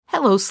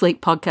Hello,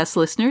 Slate Podcast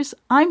listeners.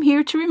 I'm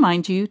here to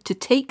remind you to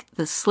take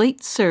the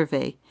Slate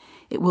survey.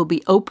 It will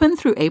be open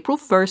through April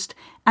 1st,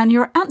 and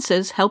your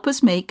answers help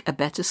us make a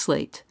better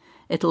Slate.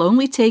 It'll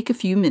only take a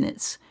few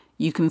minutes.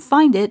 You can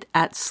find it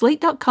at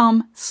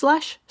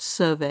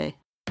slate.com/survey.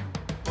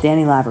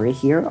 Danny Lavery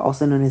here,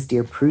 also known as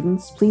Dear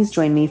Prudence. Please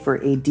join me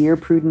for a Dear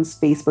Prudence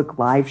Facebook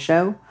Live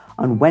show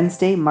on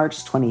Wednesday,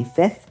 March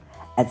 25th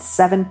at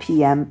 7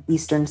 p.m.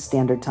 Eastern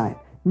Standard Time.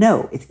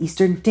 No, it's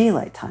Eastern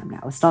Daylight Time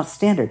now. It's not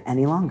standard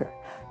any longer.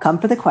 Come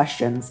for the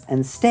questions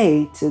and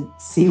stay to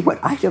see what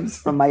items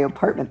from my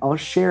apartment I'll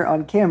share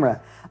on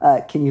camera.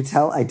 Can you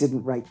tell I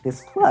didn't write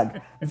this plug?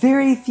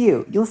 Very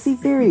few. You'll see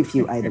very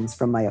few items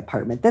from my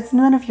apartment. That's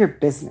none of your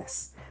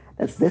business.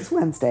 That's this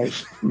Wednesday,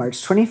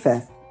 March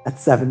 25th at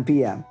 7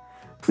 p.m.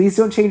 Please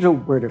don't change a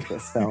word of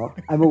this, Phil.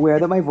 I'm aware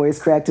that my voice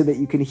cracked and that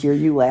you can hear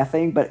you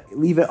laughing, but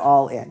leave it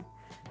all in.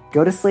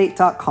 Go to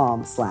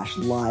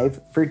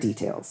slate.com/live for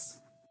details.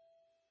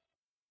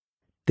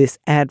 This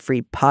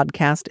ad-free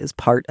podcast is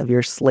part of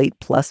your Slate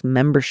Plus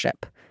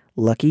membership.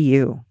 Lucky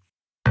you.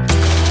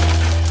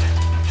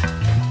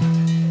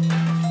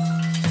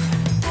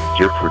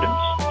 Dear Prudence.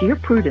 Dear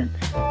Prudence.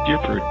 Dear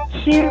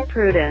Prudence. Dear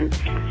Prudence.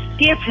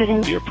 Dear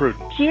Prudence. Dear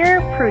Prudence. Dear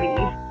Prudy.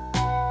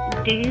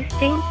 Do you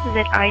think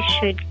that I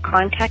should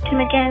contact him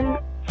again?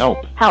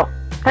 Help. Help.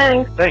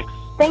 Thanks. Thanks.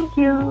 Thank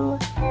you.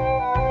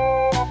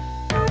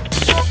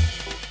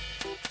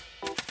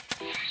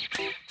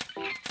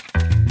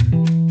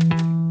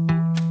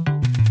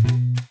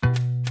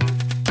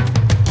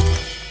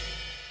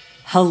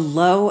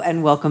 Hello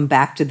and welcome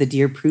back to the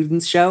Dear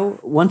Prudence Show.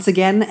 Once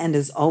again, and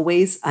as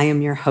always, I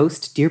am your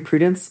host, Dear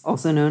Prudence,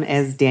 also known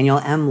as Daniel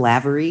M.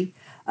 Lavery.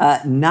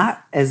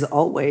 Not as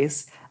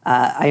always,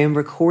 I am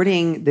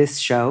recording this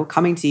show,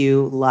 coming to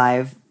you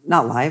live,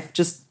 not live,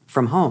 just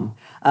from home,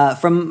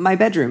 from my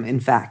bedroom, in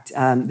fact.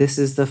 This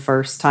is the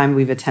first time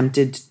we've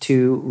attempted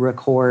to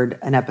record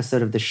an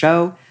episode of the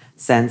show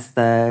since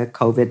the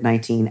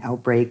COVID-19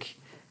 outbreak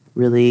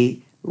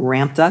really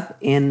ramped up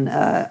in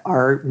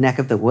our neck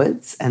of the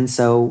woods. And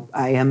so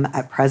I am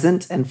at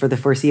present and for the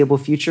foreseeable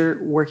future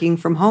working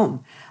from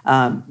home.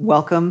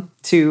 Welcome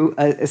to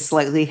a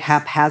slightly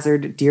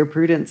haphazard Dear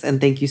Prudence, and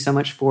thank you so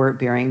much for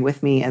bearing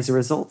with me as a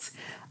result.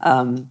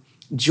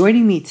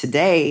 Joining me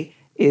today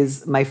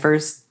is my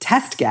first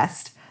test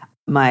guest,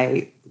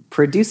 my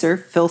producer,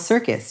 Phil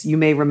Circus. You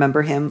may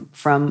remember him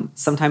from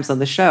sometimes on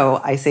the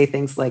show. I say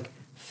things like,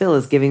 Phil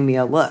is giving me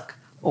a look,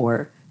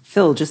 or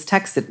Phil just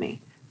texted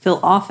me. Phil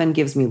often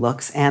gives me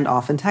looks and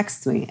often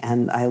texts me,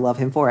 and I love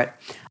him for it.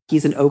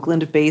 He's an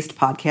Oakland-based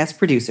podcast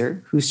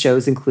producer whose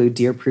shows include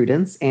Dear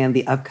Prudence and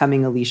the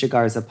upcoming Alicia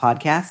Garza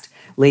podcast,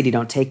 Lady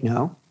Don't Take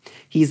No.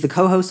 He's the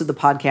co-host of the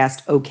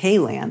podcast OK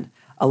Land,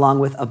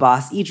 along with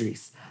Abbas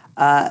Idris.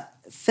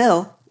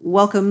 Phil,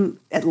 welcome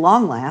at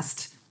long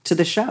last to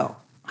the show.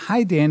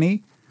 Hi,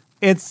 Danny.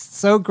 It's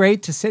so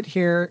great to sit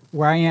here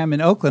where I am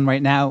in Oakland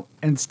right now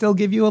and still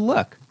give you a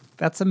look.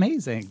 That's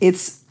amazing.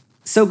 It's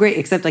so great,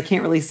 except I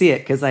can't really see it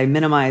because I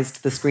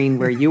minimized the screen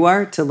where you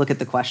are to look at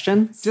the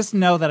questions. Just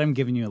know that I'm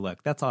giving you a look.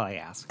 That's all I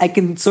ask. I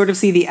can sort of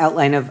see the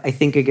outline of, I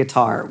think, a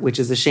guitar, which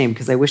is a shame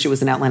because I wish it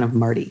was an outline of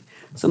Marty.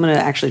 So I'm going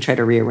to actually try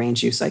to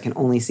rearrange you so I can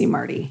only see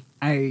Marty.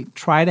 I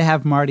try to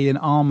have Marty in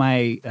all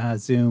my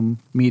Zoom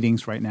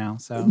meetings right now.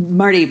 So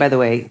Marty, by the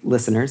way,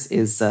 listeners,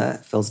 is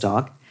Phil's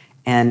dog.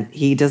 And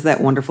he does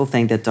that wonderful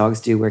thing that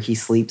dogs do where he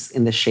sleeps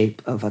in the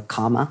shape of a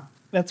comma.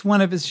 That's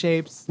one of his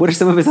shapes. What are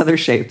some of his other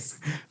shapes?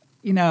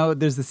 You know,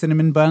 there's the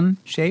cinnamon bun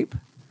shape.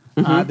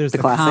 There's the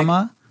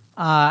comma.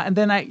 And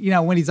then,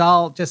 when he's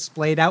all just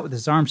splayed out with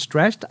his arms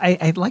stretched,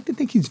 I'd like to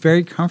think he's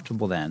very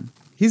comfortable then.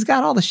 He's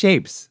got all the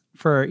shapes.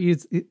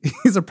 He's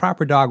a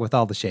proper dog with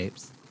all the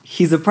shapes.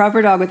 He's a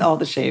proper dog with all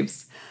the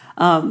shapes.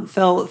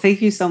 Phil,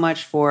 thank you so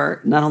much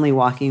for not only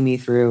walking me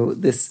through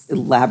this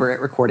elaborate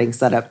recording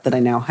setup that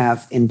I now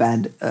have in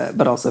bed,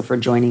 but also for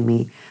joining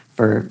me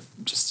for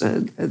just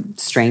a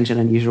strange and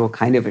unusual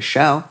kind of a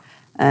show.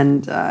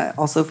 And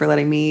also for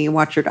letting me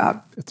watch your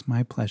dog. It's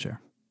my pleasure.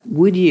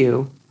 Would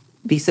you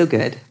be so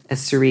good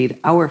as to read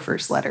our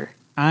first letter?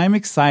 I'm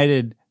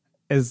excited.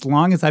 As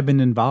long as I've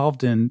been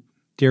involved in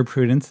Dear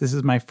Prudence, this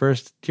is my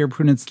first Dear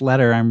Prudence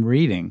letter I'm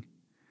reading.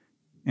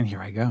 And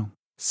here I go.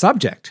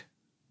 Subject: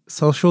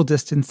 social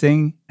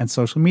distancing and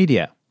social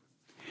media.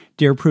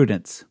 Dear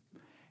Prudence,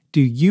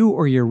 do you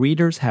or your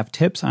readers have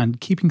tips on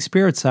keeping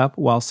spirits up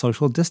while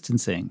social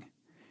distancing?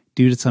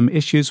 Due to some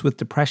issues with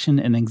depression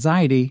and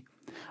anxiety,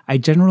 I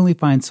generally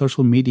find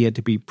social media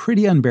to be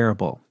pretty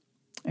unbearable,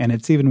 and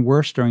it's even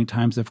worse during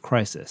times of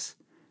crisis.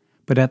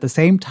 But at the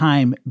same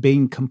time,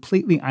 being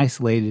completely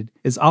isolated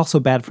is also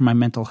bad for my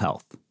mental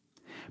health.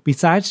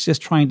 Besides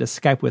just trying to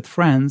Skype with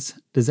friends,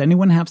 does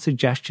anyone have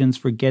suggestions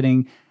for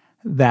getting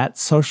that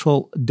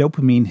social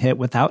dopamine hit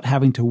without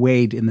having to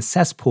wade in the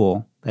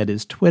cesspool that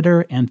is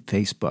Twitter and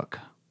Facebook?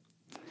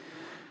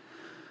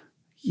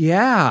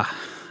 Yeah,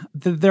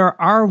 there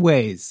are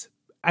ways.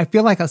 I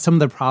feel like some of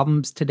the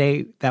problems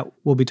today that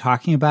we'll be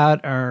talking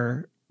about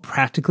are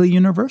practically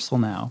universal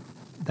now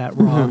that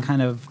we're all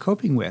kind of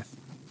coping with.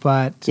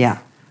 But yeah,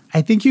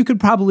 I think you could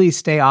probably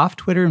stay off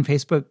Twitter and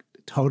Facebook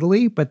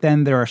totally, but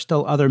then there are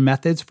still other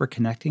methods for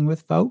connecting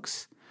with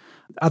folks.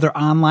 Other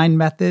online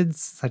methods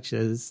such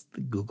as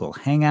Google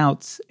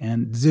Hangouts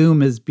and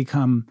Zoom has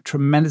become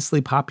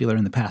tremendously popular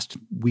in the past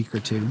week or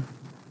two.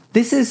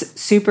 This is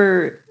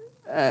super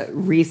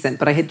recent,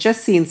 but I had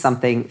just seen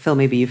something, Phil,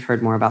 maybe you've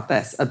heard more about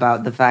this,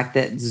 about the fact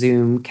that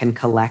Zoom can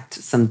collect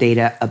some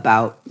data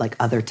about like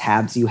other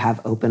tabs you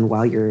have open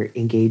while you're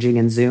engaging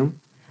in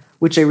Zoom,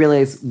 which I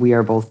realize we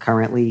are both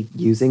currently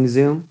using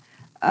Zoom.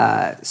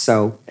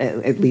 So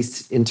at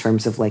least in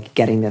terms of like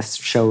getting this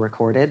show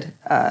recorded,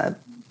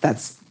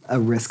 that's a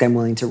risk I'm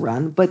willing to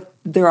run. But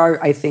there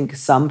are, I think,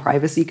 some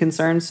privacy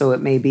concerns. So it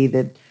may be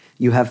that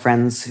you have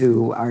friends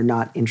who are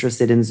not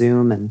interested in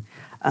Zoom. And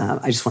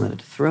I just wanted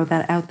to throw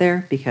that out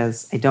there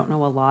because I don't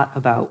know a lot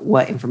about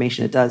what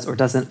information it does or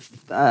doesn't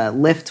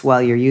lift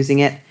while you're using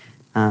it.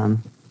 And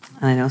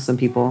I know some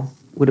people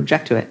would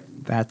object to it.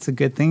 That's a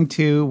good thing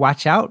to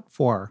watch out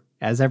for.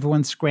 As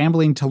everyone's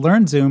scrambling to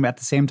learn Zoom at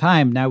the same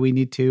time, now we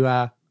need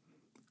to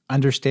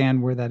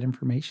understand where that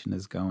information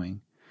is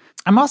going.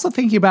 I'm also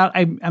thinking about,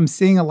 I'm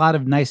seeing a lot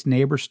of nice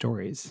neighbor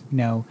stories,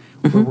 where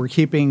we're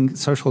keeping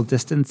social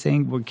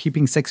distancing, we're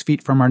keeping 6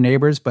 feet from our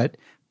neighbors, but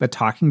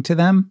talking to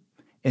them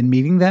and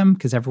meeting them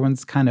because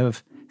everyone's kind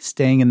of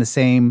staying in the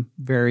same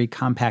very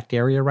compact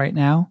area right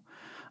now.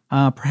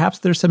 Perhaps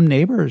there's some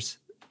neighbors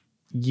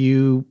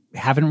you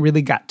haven't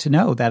really got to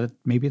know that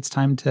maybe it's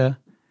time to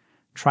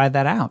try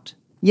that out.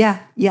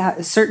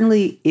 Yeah.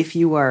 Certainly, if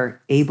you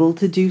are able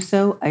to do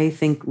so, I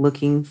think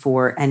looking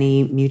for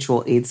any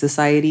mutual aid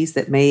societies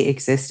that may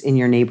exist in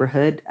your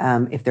neighborhood,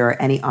 if there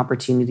are any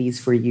opportunities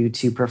for you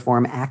to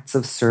perform acts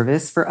of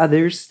service for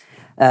others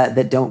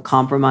that don't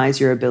compromise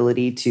your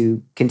ability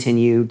to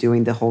continue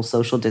doing the whole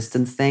social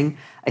distance thing,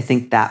 I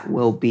think that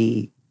will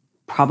be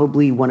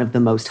probably one of the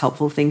most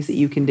helpful things that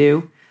you can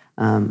do.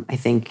 I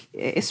think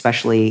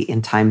especially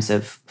in times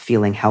of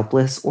feeling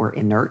helpless or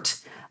inert,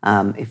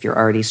 if you're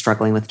already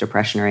struggling with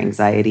depression or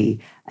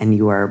anxiety and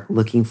you are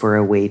looking for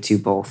a way to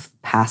both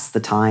pass the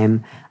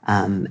time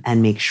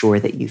and make sure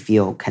that you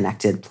feel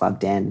connected,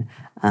 plugged in,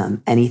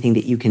 anything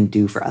that you can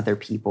do for other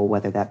people,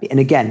 whether that be, and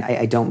again,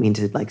 I don't mean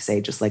to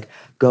say just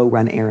go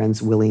run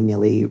errands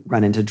willy-nilly,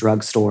 run into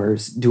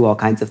drugstores, do all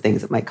kinds of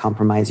things that might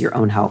compromise your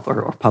own health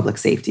or public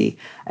safety.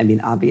 I mean,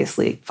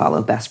 obviously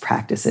follow best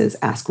practices,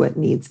 ask what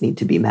needs need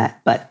to be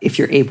met. But if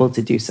you're able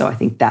to do so, I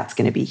think that's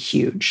going to be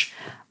huge.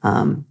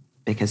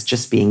 Because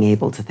just being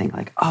able to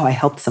think I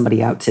helped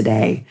somebody out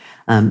today,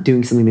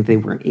 doing something that they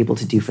weren't able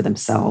to do for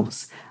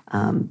themselves,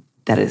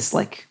 that is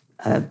like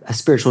a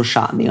spiritual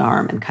shot in the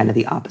arm and kind of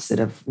the opposite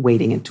of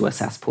wading into a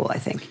cesspool, I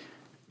think.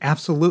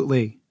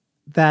 Absolutely.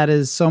 That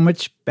is so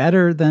much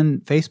better than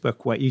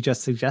Facebook, what you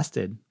just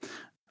suggested.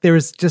 There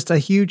is just a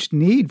huge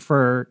need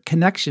for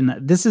connection.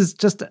 This is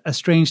just a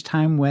strange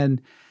time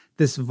when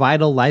this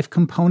vital life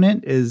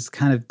component is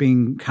kind of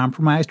being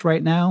compromised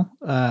right now.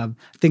 I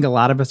think a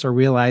lot of us are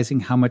realizing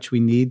how much we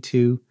need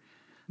to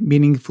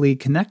meaningfully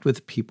connect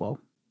with people.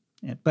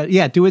 But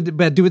do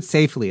it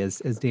safely, as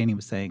Danny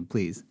was saying,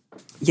 please.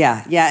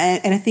 Yeah.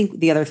 And I think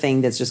the other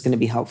thing that's just going to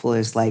be helpful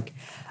is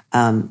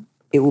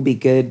it will be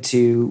good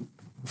to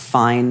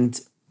find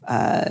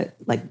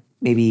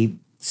maybe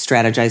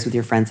strategize with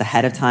your friends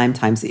ahead of time,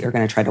 times that you're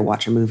going to try to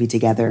watch a movie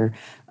together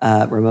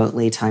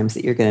remotely, times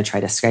that you're going to try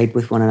to Skype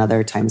with one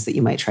another, times that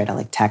you might try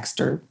to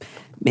text or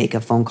make a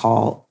phone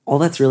call. All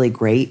that's really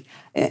great.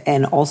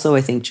 And also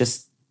I think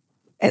just,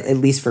 at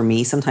least for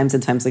me, sometimes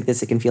in times like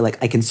this, it can feel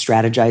like I can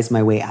strategize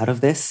my way out of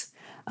this.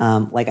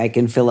 I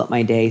can fill up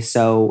my day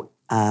so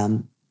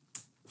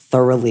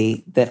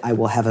thoroughly that I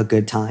will have a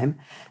good time.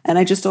 And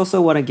I just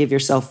also want to give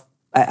yourself,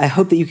 I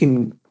hope that you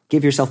can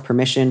give yourself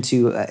permission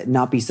to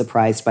not be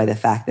surprised by the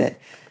fact that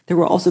there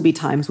will also be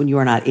times when you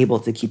are not able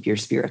to keep your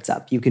spirits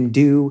up. You can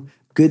do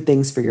good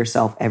things for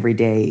yourself every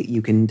day.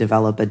 You can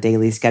develop a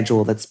daily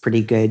schedule that's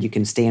pretty good. You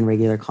can stay in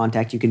regular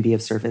contact. You can be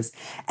of service.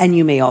 And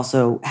you may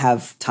also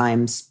have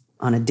times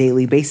on a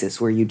daily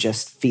basis where you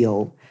just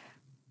feel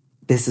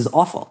this is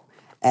awful.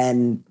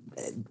 And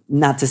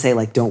not to say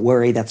don't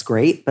worry, that's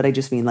great, but I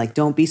just mean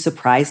don't be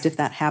surprised if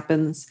that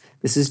happens.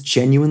 This is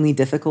genuinely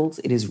difficult.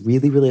 It is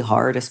really, really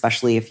hard,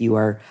 especially if you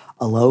are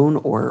alone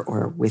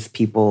or with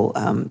people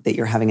that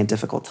you're having a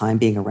difficult time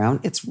being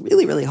around. It's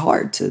really, really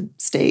hard to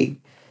stay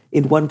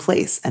in one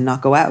place and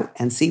not go out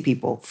and see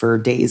people for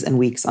days and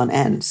weeks on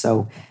end.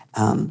 So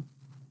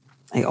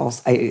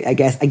I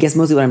guess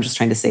mostly what I'm just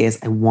trying to say is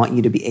I want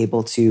you to be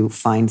able to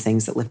find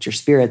things that lift your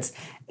spirits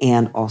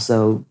and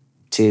also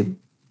to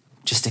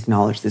just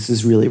acknowledge this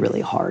is really,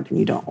 really hard and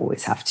you don't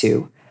always have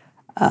to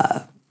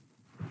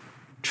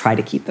try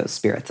to keep those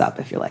spirits up.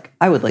 If you're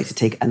I would like to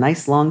take a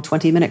nice long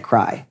 20-minute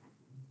cry.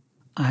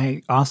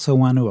 I also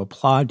want to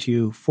applaud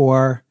you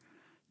for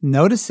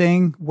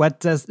noticing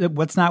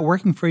what's not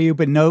working for you,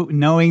 but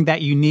knowing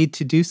that you need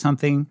to do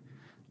something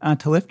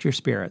to lift your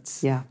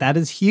spirits. Yeah. That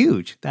is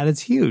huge.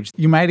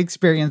 You might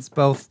experience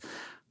both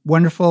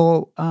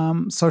wonderful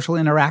social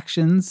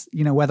interactions,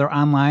 whether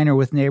online or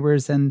with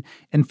neighbors, and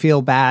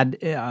feel bad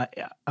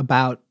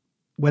about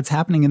what's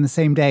happening in the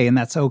same day, and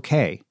that's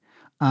okay.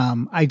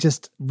 I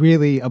just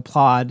really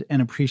applaud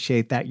and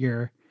appreciate that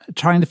you're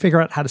trying to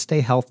figure out how to stay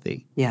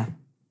healthy. Yeah.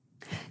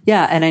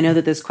 Yeah, and I know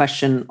that this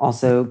question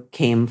also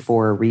came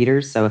for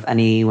readers. So if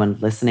anyone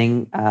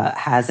listening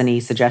has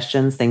any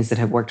suggestions, things that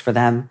have worked for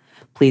them,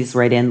 please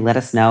write in, let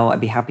us know. I'd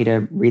be happy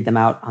to read them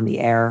out on the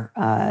air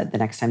the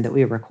next time that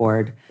we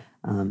record.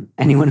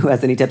 Anyone who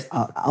has any tips,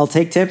 I'll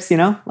take tips,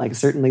 like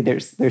certainly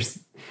there's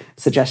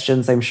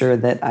suggestions I'm sure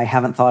that I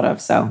haven't thought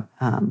of. So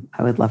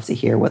I would love to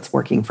hear what's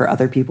working for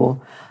other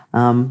people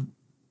and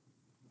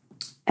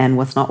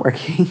what's not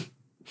working.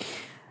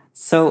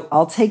 So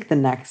I'll take the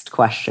next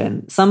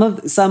question. Some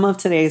of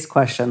today's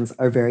questions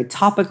are very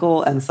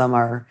topical, and some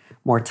are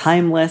more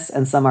timeless,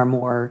 and some are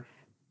more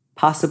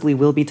possibly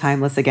will be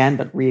timeless again,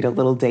 but read a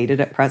little dated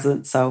at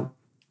present. So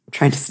I'm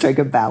trying to strike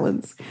a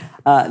balance.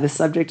 The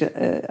subject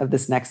of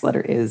this next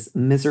letter is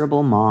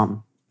Miserable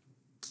Mom.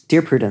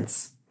 Dear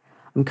Prudence,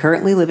 I'm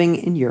currently living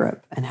in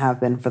Europe and have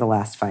been for the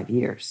last 5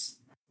 years.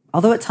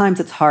 Although at times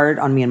it's hard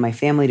on me and my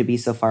family to be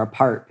so far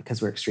apart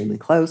because we're extremely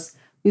close,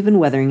 we've been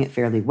weathering it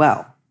fairly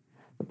well.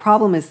 The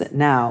problem is that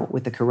now,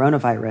 with the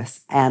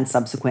coronavirus and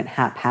subsequent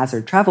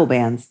haphazard travel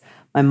bans,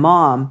 my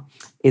mom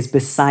is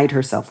beside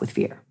herself with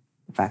fear.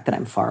 The fact that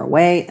I'm far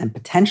away and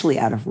potentially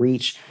out of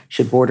reach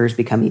should borders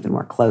become even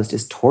more closed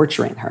is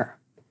torturing her.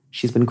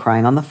 She's been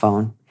crying on the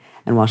phone,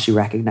 and while she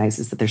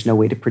recognizes that there's no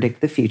way to predict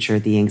the future,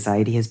 the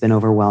anxiety has been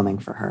overwhelming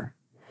for her.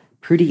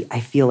 Prudy, I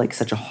feel like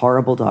such a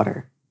horrible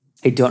daughter.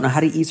 I don't know how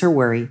to ease her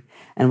worry,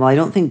 and while I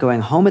don't think going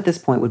home at this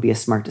point would be a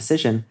smart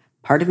decision,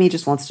 part of me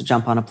just wants to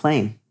jump on a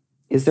plane.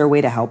 Is there a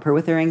way to help her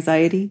with her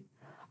anxiety?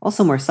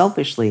 Also, more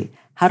selfishly,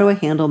 how do I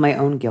handle my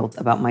own guilt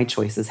about my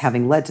choices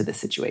having led to this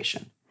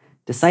situation?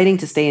 Deciding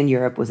to stay in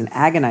Europe was an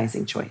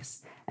agonizing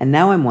choice, and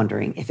now I'm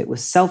wondering if it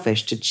was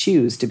selfish to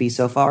choose to be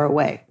so far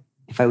away.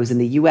 If I was in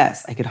the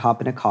US, I could hop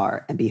in a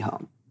car and be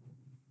home.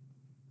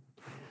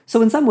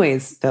 So in some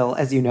ways, Phil,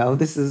 as you know,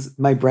 this is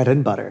my bread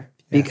and butter.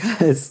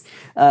 Because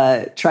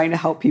trying to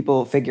help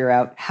people figure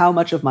out how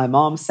much of my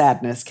mom's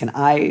sadness can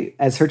I,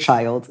 as her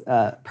child,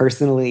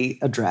 personally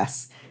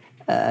address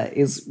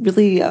is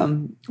really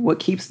what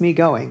keeps me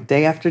going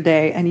day after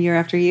day and year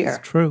after year.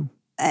 It's true.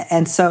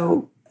 And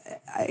so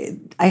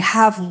I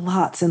have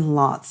lots and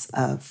lots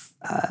of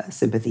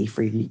sympathy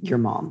for your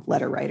mom,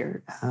 letter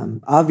writer.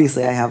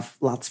 Obviously, I have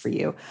lots for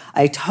you.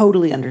 I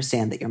totally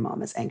understand that your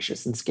mom is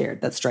anxious and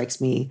scared. That strikes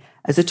me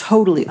as a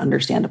totally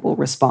understandable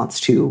response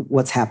to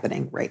what's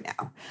happening right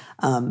now.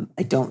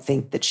 I don't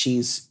think that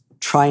she's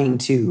trying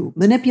to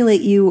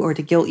manipulate you or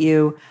to guilt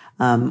you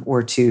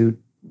or to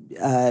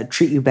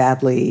treat you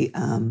badly.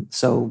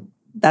 So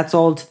that's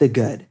all to the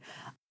good.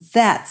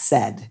 That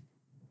said,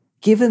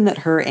 given that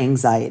her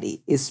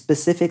anxiety is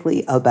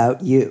specifically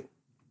about you,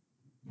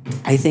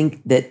 I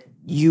think that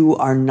you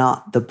are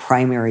not the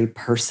primary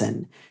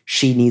person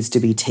she needs to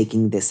be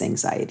taking this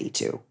anxiety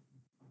to.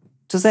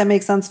 Does that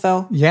make sense,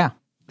 Phil? Yeah,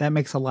 that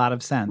makes a lot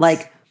of sense.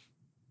 Like,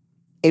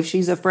 if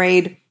she's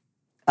afraid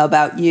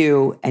about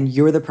you and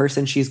you're the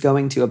person she's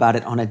going to about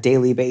it on a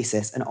daily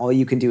basis and all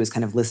you can do is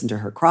kind of listen to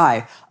her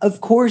cry,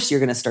 of course you're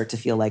going to start to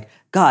feel like,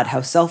 God,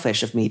 how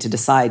selfish of me to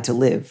decide to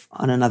live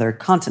on another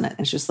continent.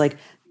 And it's just like,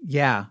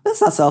 yeah,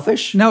 that's not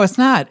selfish. No, it's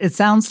not. It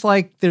sounds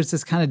like there's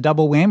this kind of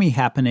double whammy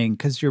happening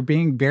because you're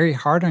being very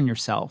hard on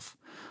yourself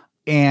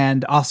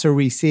and also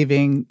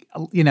receiving,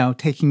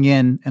 taking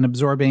in and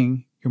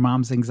absorbing your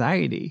mom's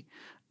anxiety.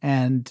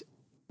 And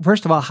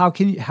first of all, how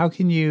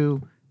can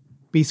you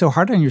be so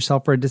hard on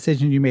yourself for a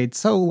decision you made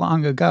so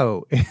long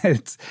ago?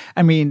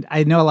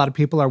 I know a lot of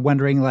people are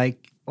wondering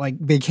like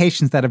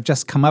vacations that have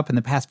just come up in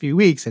the past few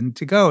weeks and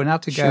to go and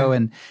not to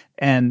go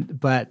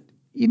but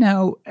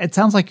it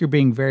sounds like you're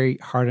being very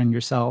hard on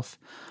yourself.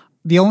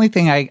 The only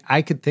thing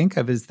I could think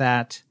of is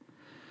that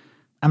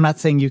I'm not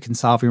saying you can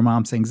solve your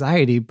mom's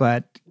anxiety,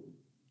 but,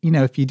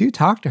 if you do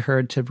talk to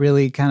her to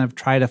really kind of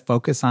try to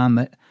focus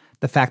on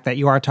the fact that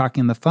you are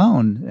talking on the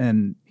phone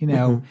and,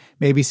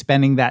 maybe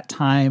spending that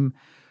time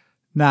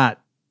not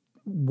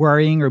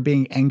worrying or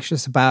being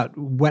anxious about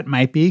what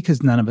might be,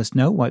 because none of us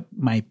know what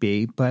might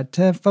be, but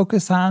to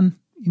focus on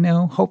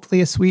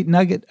hopefully a sweet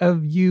nugget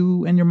of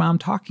you and your mom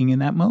talking in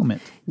that moment.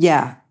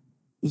 Yeah.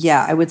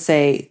 Yeah. I would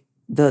say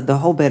the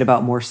whole bit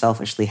about more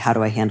selfishly, how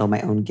do I handle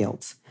my own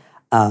guilt?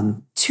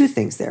 Two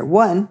things there.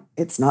 One,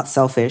 it's not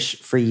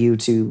selfish for you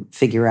to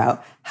figure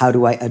out how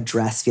do I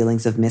address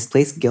feelings of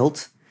misplaced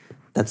guilt.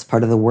 That's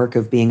part of the work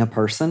of being a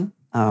person.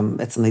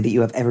 It's something that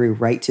you have every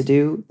right to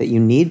do, that you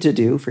need to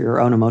do for your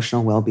own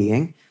emotional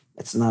well-being.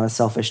 It's not a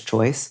selfish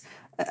choice.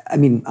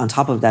 On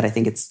top of that, I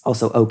think it's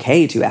also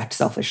okay to act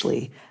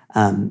selfishly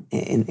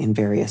in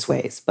various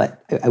ways,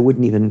 but I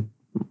wouldn't even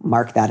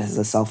mark that as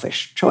a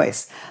selfish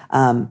choice.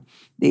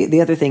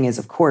 The other thing is,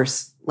 of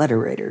course, letter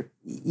writer,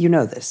 you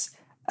know this.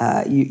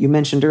 You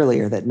mentioned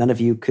earlier that none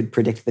of you could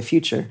predict the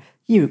future.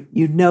 You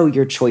know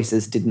your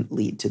choices didn't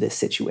lead to this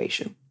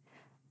situation.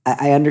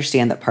 I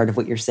understand that part of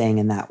what you're saying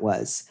in that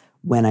was,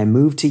 when I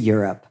moved to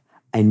Europe,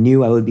 I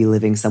knew I would be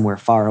living somewhere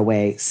far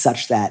away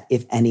such that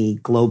if any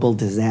global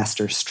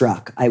disaster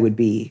struck, I would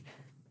be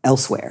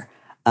elsewhere.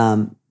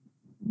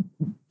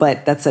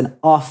 But that's an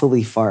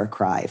awfully far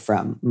cry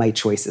from my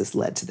choices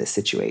led to this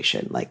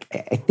situation. Like,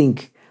 I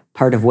think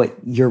part of what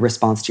your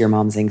response to your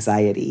mom's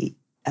anxiety,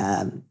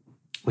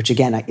 which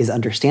again is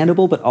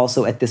understandable, but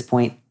also at this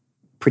point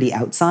pretty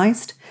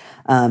outsized,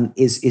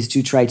 is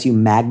to try to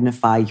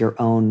magnify your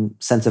own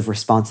sense of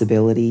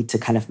responsibility to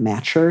kind of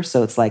match her.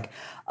 So it's like,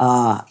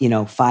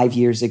 5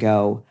 years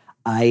ago,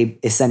 I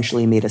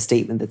essentially made a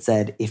statement that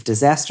said, if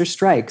disaster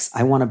strikes,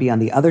 I want to be on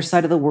the other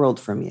side of the world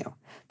from you.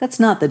 That's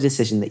not the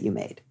decision that you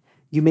made.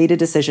 You made a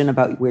decision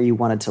about where you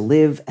wanted to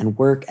live and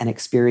work and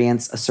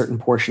experience a certain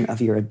portion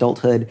of your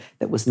adulthood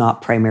that was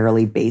not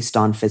primarily based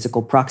on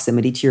physical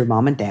proximity to your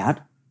mom and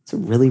dad. It's a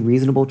really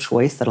reasonable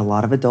choice that a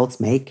lot of adults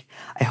make.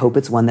 I hope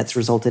it's one that's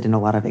resulted in a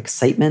lot of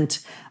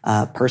excitement,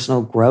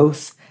 personal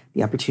growth,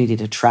 the opportunity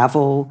to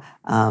travel,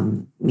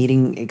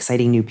 meeting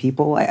exciting new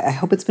people. I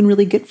hope it's been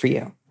really good for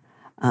you.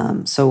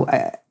 So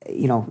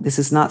this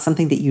is not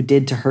something that you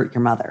did to hurt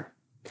your mother.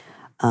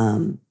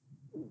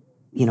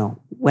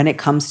 When it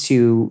comes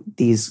to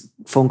these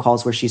phone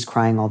calls where she's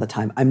crying all the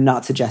time, I'm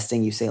not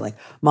suggesting you say like,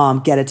 Mom,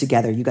 get it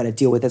together. You got to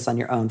deal with this on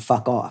your own.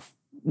 Fuck off.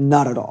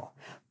 Not at all.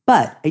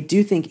 But I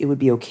do think it would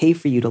be okay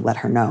for you to let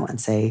her know and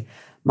say,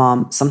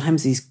 Mom,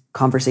 sometimes these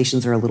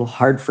conversations are a little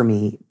hard for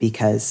me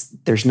because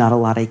there's not a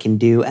lot I can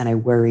do. And I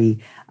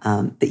worry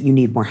that you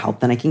need more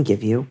help than I can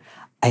give you.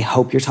 I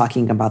hope you're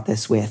talking about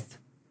this with,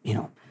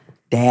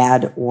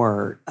 dad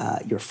or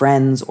your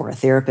friends or a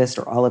therapist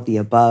or all of the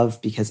above,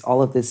 because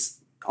all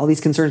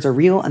these concerns are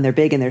real and they're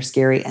big and they're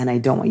scary. And I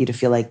don't want you to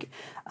feel like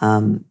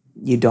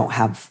you don't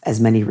have as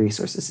many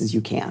resources as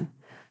you can.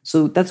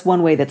 So that's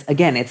one way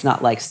it's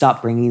not like,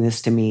 stop bringing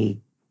this to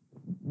me,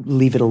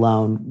 leave it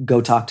alone,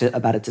 go talk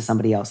about it to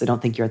somebody else. I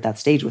don't think you're at that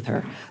stage with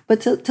her.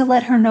 But to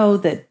let her know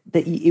that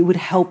it would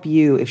help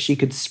you if she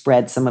could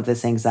spread some of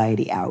this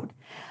anxiety out.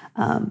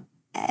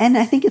 And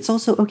I think it's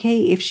also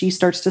okay if she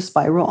starts to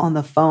spiral on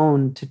the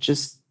phone to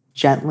just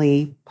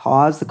gently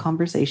pause the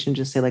conversation,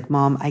 just say like,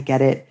 Mom, I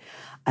get it.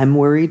 I'm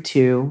worried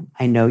too.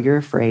 I know you're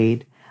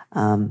afraid.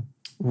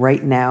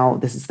 Right now,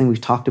 this is something we've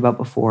talked about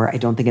before. I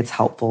don't think it's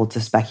helpful to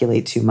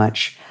speculate too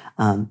much.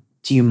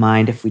 Do you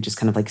mind if we just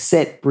kind of like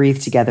sit,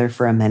 breathe together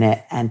for a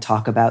minute and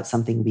talk about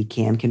something we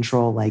can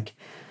control, like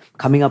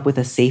coming up with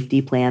a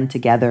safety plan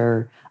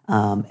together,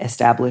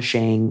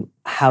 establishing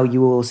how you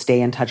will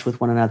stay in touch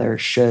with one another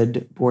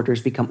should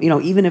borders become,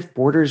 even if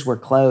borders were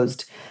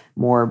closed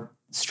more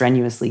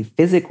strenuously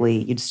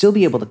physically, you'd still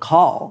be able to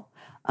call.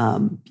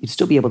 You'd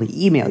still be able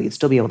to email, you'd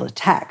still be able to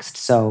text.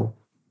 So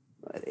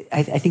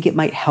I think it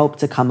might help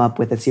to come up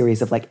with a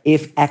series of like,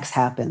 if X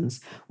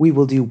happens, we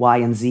will do Y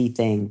and Z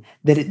thing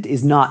that it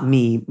is not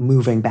me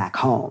moving back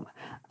home,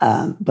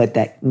 but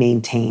that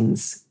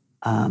maintains,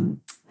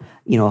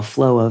 a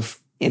flow of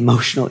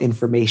emotional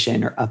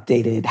information or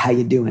updated, how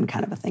you doing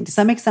kind of a thing. Does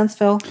that make sense,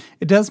 Phil?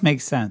 It does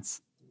make sense.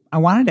 I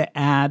wanted to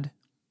add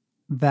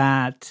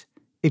that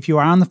if you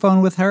are on the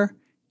phone with her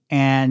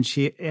and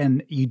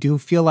you do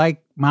feel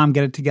like, Mom,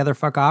 get it together,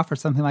 fuck off, or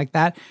something like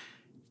that,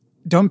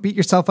 don't beat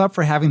yourself up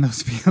for having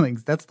those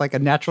feelings. That's like a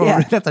natural,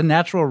 That's a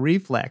natural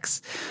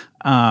reflex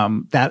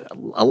that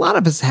a lot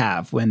of us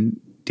have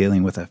when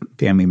dealing with a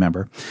family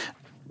member.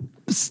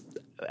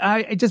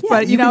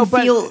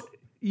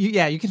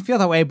 You can feel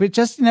that way, but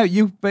just,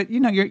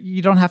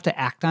 you don't have to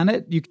act on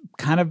it. You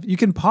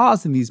can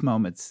pause in these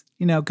moments,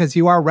 because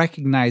you are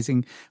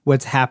recognizing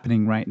what's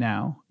happening right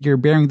now. You're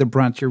bearing the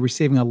brunt. You're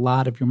receiving a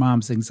lot of your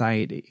mom's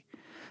anxiety.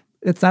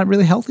 It's not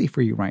really healthy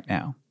for you right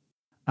now.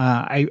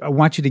 I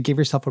want you to give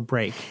yourself a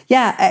break.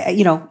 Yeah.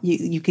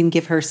 You can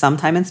give her some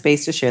time and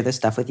space to share this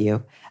stuff with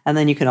you. And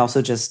then you can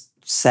also just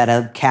set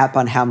a cap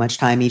on how much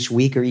time each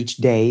week or each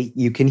day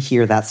you can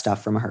hear that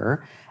stuff from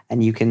her.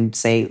 And you can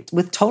say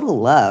with total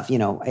love, you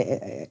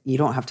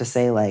don't have to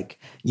say like,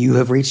 you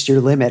have reached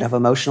your limit of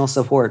emotional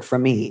support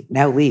from me,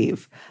 now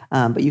leave.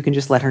 But you can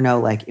just let her know,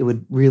 like, it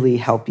would really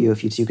help you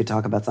if you two could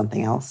talk about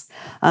something else.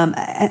 And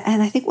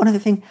I think one other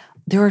thing,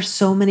 there are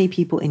so many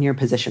people in your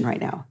position right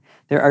now.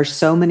 There are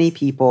so many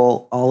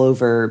people all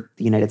over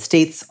the United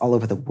States, all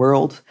over the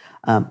world,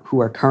 who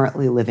are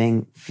currently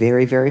living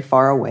very, very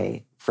far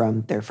away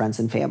from their friends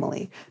and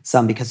family.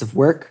 Some because of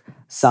work,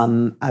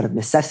 some out of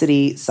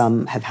necessity,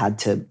 some have had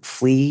to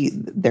flee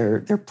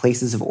their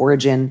places of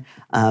origin,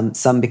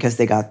 some because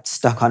they got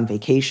stuck on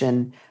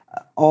vacation.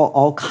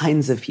 All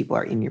kinds of people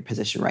are in your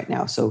position right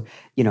now. So,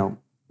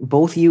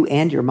 both you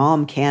and your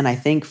mom can, I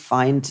think,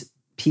 find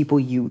people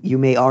you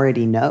may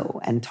already know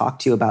and talk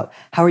to about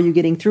how are you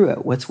getting through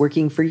it? What's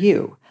working for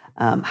you?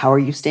 How are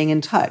you staying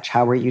in touch?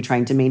 How are you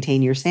trying to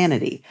maintain your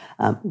sanity?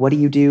 What do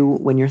you do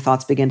when your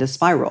thoughts begin to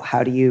spiral?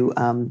 How do you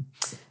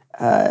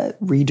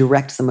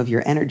redirect some of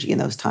your energy in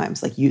those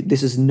times? Like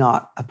this is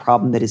not a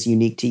problem that is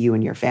unique to you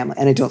and your family.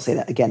 And I don't say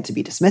that, again, to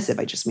be dismissive.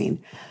 I just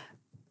mean,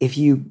 if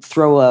you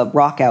throw a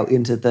rock out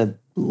into the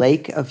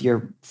lake of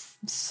your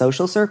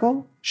social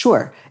circle,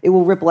 sure, it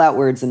will ripple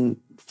outwards and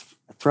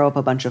throw up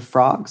a bunch of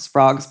frogs.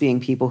 Frogs being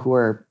people who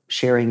are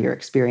sharing your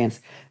experience.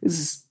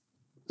 This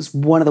is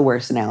one of the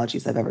worst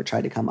analogies I've ever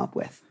tried to come up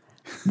with.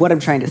 what I'm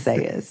trying to say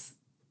is,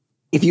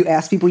 if you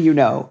ask people you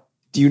know,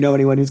 do you know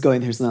anyone who's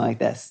going through something like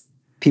this?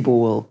 People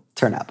will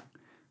turn up.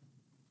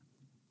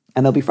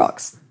 And they'll be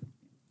frogs.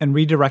 And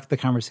redirect the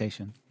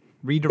conversation.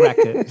 Redirect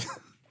it.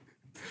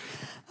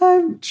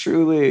 I'm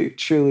truly,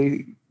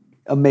 truly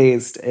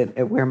amazed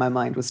at where my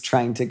mind was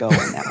trying to go on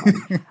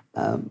that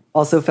one.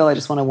 Also, Phil, I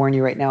just want to warn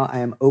you right now, I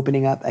am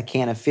opening up a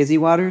can of fizzy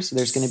water, so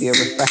there's going to be a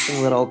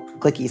refreshing little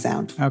clicky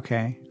sound.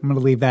 Okay. I'm going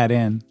to leave that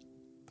in.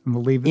 I'm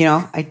going to leave it. You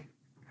know,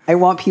 I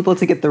want people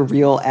to get the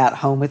real at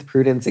home with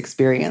Prudence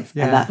experience,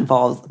 and that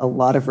involves a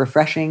lot of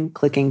refreshing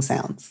clicking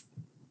sounds.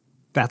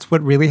 That's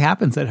what really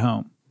happens at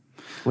home.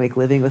 Like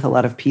living with a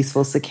lot of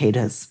peaceful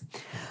cicadas.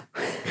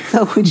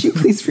 So would you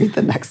please read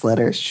the next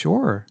letter?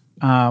 Sure.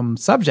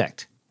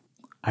 Subject.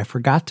 I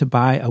forgot to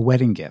buy a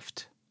wedding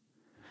gift.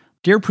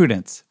 Dear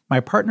Prudence, my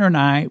partner and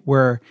I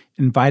were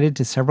invited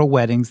to several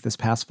weddings this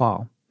past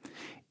fall.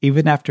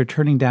 Even after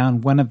turning down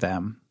one of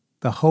them,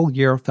 the whole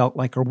year felt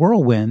like a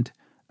whirlwind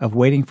of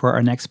waiting for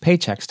our next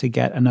paychecks to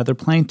get another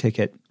plane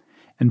ticket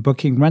and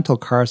booking rental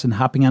cars and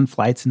hopping on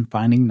flights and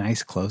finding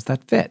nice clothes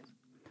that fit.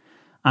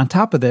 On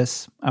top of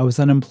this, I was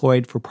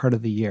unemployed for part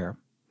of the year.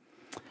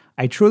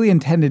 I truly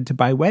intended to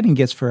buy wedding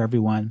gifts for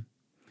everyone,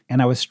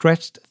 and I was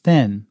stretched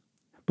thin,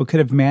 but could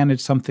have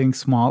managed something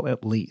small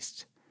at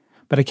least.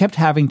 But I kept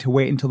having to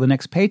wait until the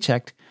next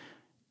paycheck,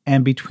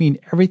 and between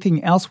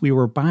everything else we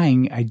were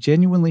buying, I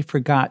genuinely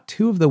forgot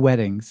 2 of the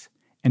weddings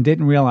and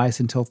didn't realize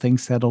until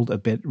things settled a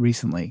bit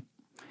recently.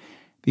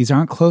 These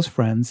aren't close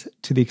friends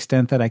to the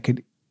extent that I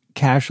could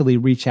casually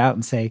reach out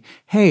and say,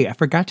 hey, I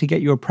forgot to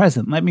get you a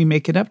present. Let me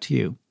make it up to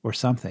you, or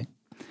something.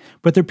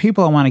 But they're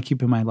people I want to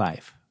keep in my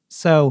life.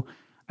 So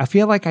I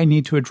feel like I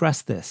need to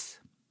address this.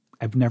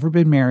 I've never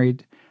been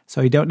married,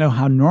 so I don't know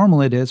how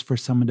normal it is for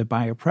someone to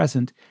buy a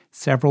present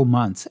several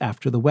months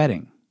after the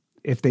wedding,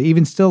 if they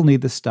even still need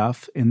the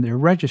stuff in their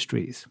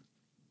registries,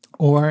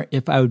 or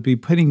if I would be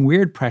putting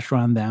weird pressure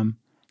on them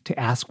to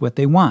ask what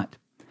they want.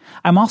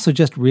 I'm also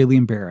just really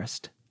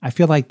embarrassed. I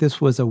feel like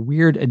this was a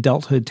weird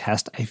adulthood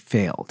test I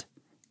failed.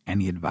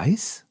 Any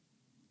advice?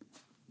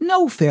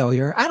 No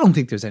failure. I don't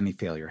think there's any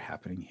failure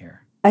happening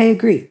here. I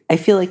agree. I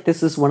feel like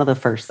this is one of the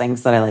first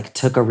things that I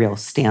took a real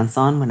stance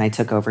on when I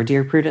took over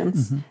Dear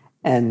Prudence. Mm-hmm.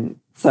 And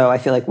so I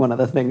feel like one of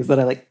the things that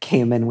I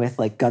came in with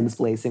guns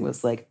blazing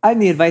was I'm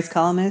the advice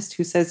columnist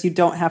who says you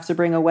don't have to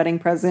bring a wedding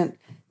present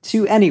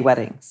to any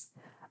weddings.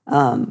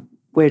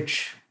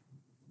 Which,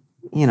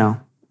 you know,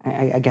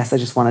 I guess I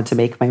just wanted to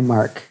make my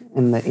mark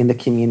in the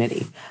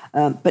community.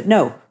 But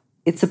no,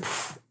 it's a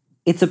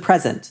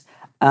present.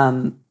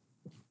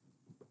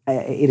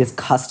 It is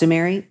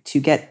customary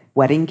to get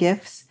wedding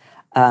gifts.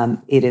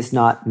 It is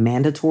not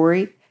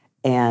mandatory.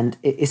 And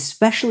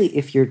especially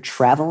if you're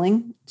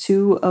traveling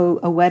to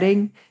a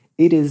wedding,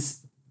 it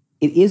is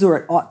or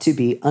it ought to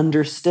be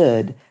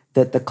understood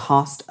that the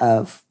cost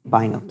of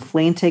buying a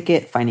plane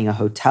ticket, finding a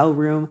hotel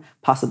room,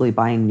 possibly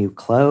buying new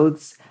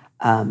clothes,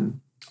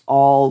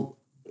 all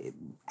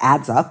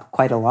adds up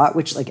quite a lot,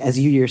 which as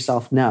you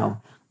yourself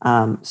know.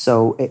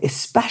 So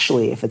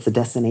especially if it's a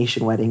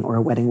destination wedding or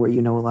a wedding where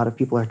a lot of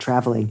people are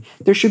traveling,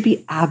 there should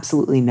be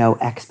absolutely no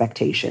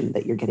expectation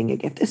that you're getting a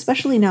gift,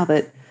 especially now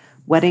that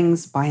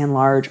weddings by and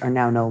large are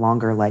now no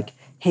longer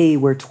hey,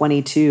 we're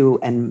 22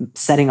 and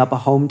setting up a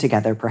home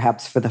together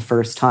perhaps for the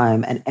first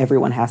time and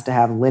everyone has to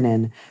have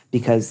linen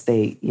because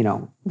they,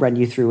 run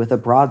you through with a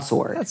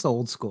broadsword. That's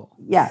old school.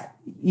 Yeah.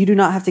 You do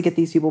not have to get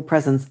these people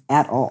presents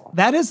at all.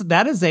 That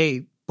is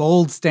a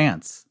bold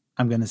stance,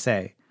 I'm going to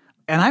say.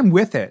 And I'm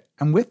with it.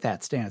 I'm with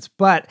that stance.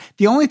 But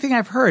the only thing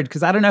I've heard,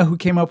 because I don't know who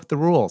came up with the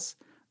rules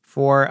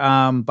for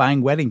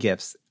buying wedding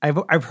gifts,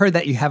 I've heard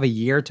that you have a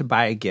year to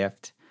buy a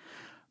gift.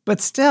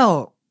 But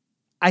still,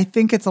 I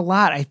think it's a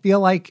lot. I feel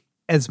like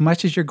as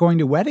much as you're going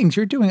to weddings,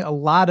 you're doing a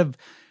lot of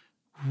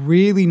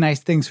really nice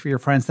things for your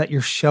friends that you're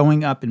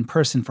showing up in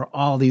person for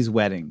all these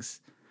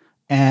weddings.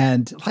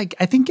 And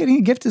I think getting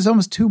a gift is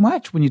almost too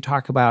much when you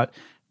talk about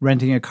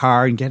renting a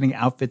car and getting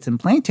outfits and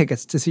plane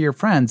tickets to see your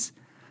friends.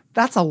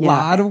 That's a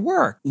lot of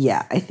work.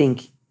 Yeah, I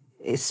think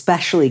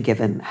especially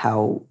given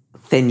how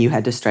thin you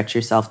had to stretch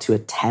yourself to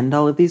attend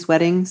all of these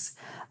weddings,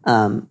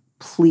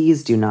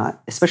 please do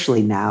not,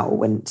 especially now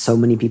when so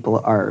many people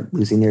are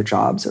losing their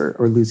jobs or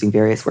losing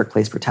various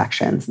workplace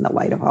protections in the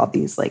light of all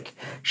these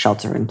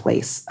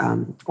shelter-in-place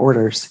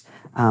orders,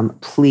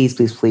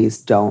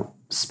 please don't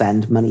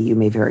spend money you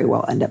may very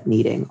well end up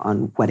needing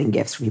on wedding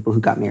gifts for people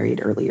who got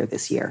married earlier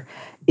this year.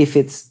 If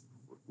it's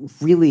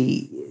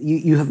really,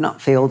 you have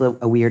not failed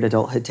a weird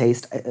adulthood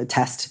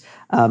test.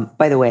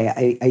 By the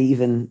way, I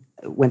even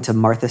went to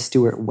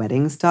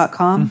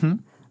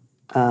MarthaStewartWeddings.com,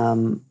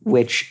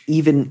 which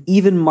even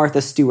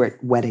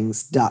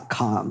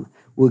MarthaStewartWeddings.com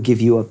will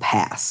give you a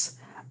pass,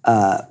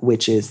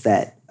 which is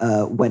that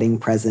wedding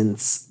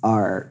presents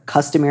are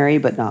customary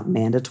but not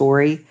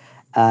mandatory,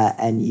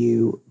 and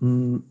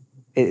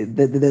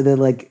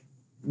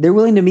they're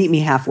willing to meet me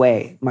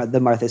halfway. The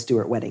Martha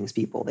Stewart Weddings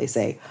people, they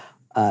say,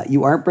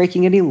 you aren't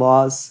breaking any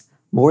laws.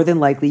 More than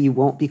likely, you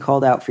won't be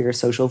called out for your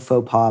social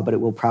faux pas, but it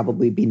will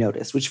probably be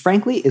noticed, which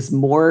frankly is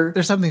more...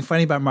 There's something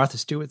funny about Martha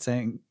Stewart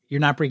saying, you're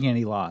not breaking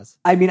any laws.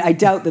 I mean, I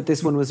doubt that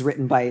this one was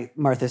written by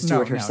Martha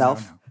Stewart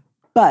herself. No.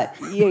 But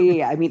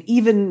yeah. I mean,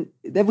 even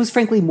that was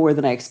frankly more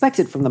than I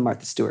expected from the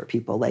Martha Stewart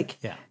people. Like,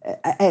 Yeah.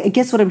 I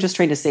guess what I'm just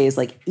trying to say is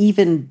like,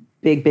 even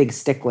big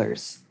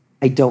sticklers,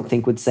 I don't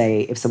think would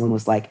say if someone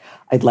was like,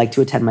 I'd like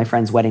to attend my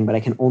friend's wedding, but I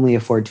can only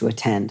afford to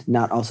attend,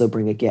 not also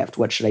bring a gift.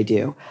 What should I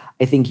do?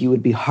 I think you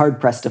would be hard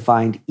pressed to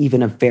find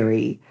even a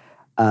very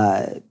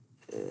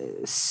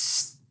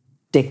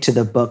stick to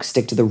the book,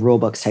 stick to the rule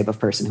books type of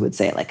person who would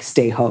say like,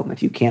 stay home.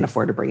 If you can't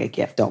afford to bring a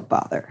gift, don't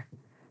bother.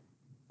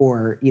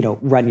 Or,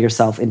 run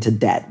yourself into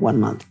debt 1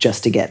 month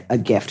just to get a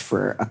gift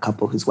for a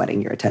couple whose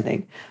wedding you're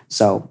attending.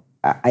 So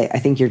I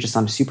think you're just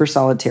on super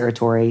solid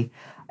territory.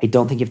 I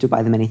don't think you have to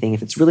buy them anything.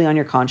 If it's really on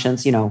your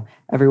conscience,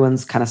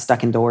 everyone's kind of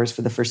stuck indoors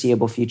for the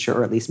foreseeable future,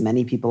 or at least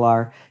many people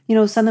are,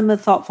 send them a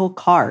thoughtful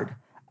card,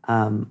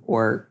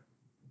 or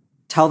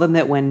tell them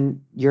that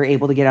when you're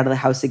able to get out of the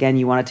house again,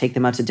 you want to take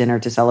them out to dinner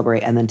to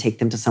celebrate, and then take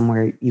them to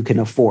somewhere you can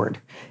afford,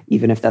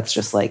 even if that's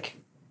just like,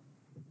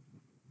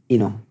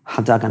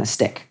 hot dog on a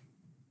stick.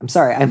 I'm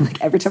sorry. I'm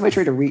like, every time I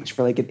try to reach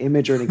for like an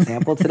image or an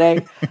example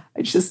today,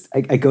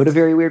 I go to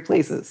very weird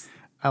places.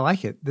 I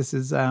like it. This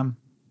is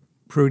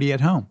Prudy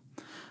at home.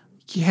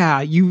 Yeah,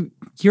 you're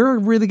a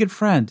really good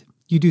friend.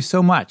 You do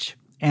so much,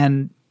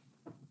 and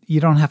you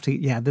don't have to.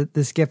 Yeah,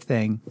 this gift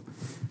thing.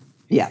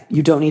 Yeah,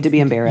 you don't need to be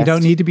embarrassed. You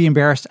don't need to be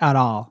embarrassed at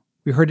all.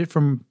 We heard it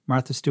from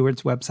Martha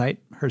Stewart's website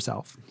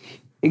herself.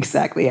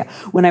 Exactly. Yeah.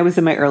 When I was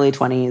in my early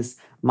 20s,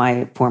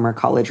 my former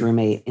college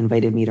roommate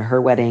invited me to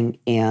her wedding,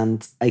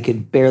 and I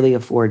could barely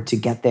afford to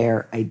get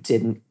there. I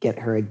didn't get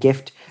her a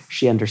gift.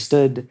 She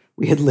understood.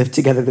 We had lived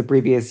together the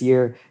previous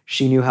year.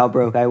 She knew how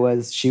broke I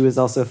was. She was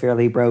also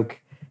fairly broke.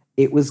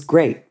 It was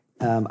great.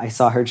 I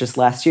saw her just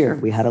last year.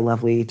 We had a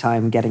lovely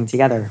time getting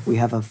together. We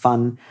have a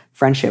fun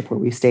friendship where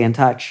we stay in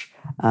touch.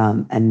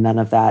 And none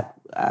of that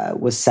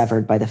was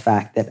severed by the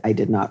fact that I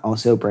did not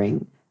also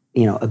bring,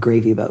 a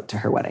gravy boat to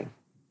her wedding.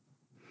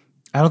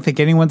 I don't think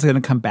anyone's going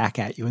to come back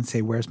at you and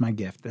say, where's my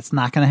gift? That's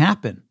not going to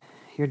happen.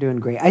 You're doing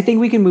great. I think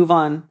we can move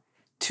on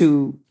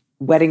to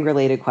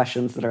wedding-related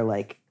questions that are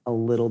like a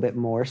little bit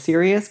more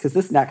serious, because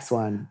this next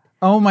one...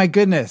 Oh, my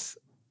goodness.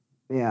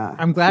 Yeah.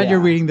 I'm glad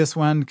you're reading this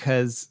one,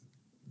 because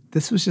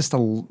this was just a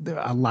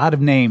lot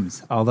of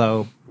names,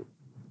 although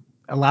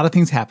a lot of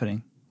things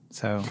happening.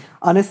 So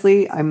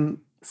honestly,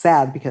 I'm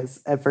sad because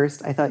at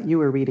first I thought you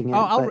were reading it.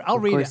 I'll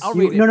read it. I'll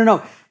read it.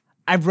 No.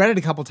 I've read it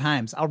a couple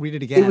times. I'll read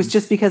it again. It was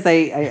just because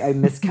I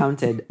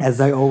miscounted,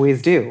 as I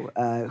always do,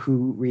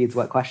 who reads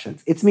what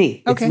questions. It's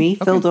me. It's me.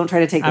 Phil, don't try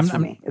to take this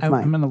from me. It's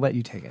mine. I'm going to let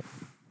you take it.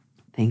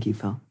 Thank you,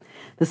 Phil.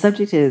 The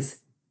subject is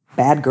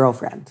Bad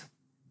Girlfriend.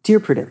 Dear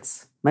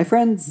Prudence, my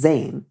friend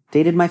Zane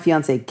dated my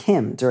fiancée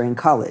Kim during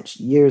college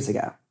years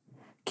ago.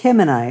 Kim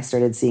and I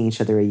started seeing each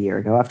other a year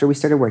ago after we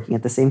started working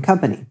at the same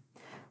company.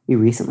 We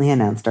recently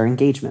announced our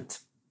engagement.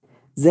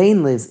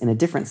 Zane lives in a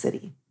different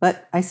city,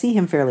 but I see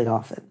him fairly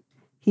often.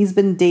 He's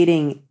been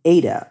dating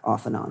Ada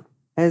off and on.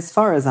 As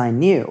far as I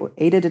knew,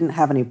 Ada didn't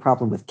have any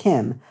problem with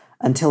Kim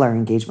until our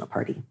engagement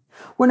party.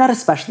 We're not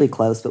especially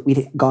close, but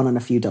we'd gone on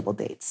a few double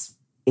dates.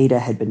 Ada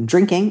had been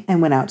drinking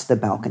and went out to the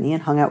balcony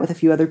and hung out with a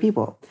few other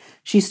people.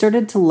 She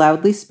started to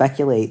loudly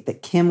speculate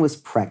that Kim was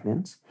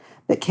pregnant,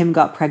 that Kim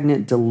got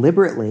pregnant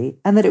deliberately,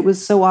 and that it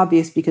was so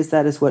obvious because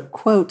that is what,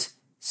 quote,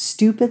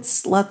 stupid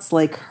sluts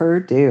like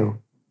her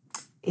do.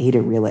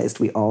 Ada realized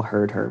we all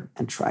heard her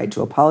and tried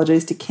to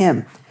apologize to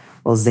Kim,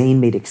 while Zane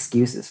made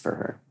excuses for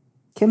her.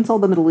 Kim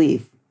told them to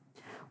leave.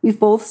 We've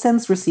both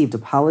since received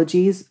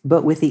apologies,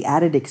 but with the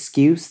added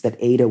excuse that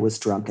Ada was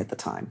drunk at the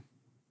time.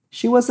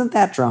 She wasn't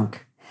that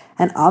drunk,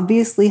 and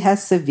obviously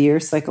has severe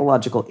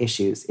psychological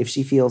issues if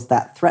she feels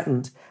that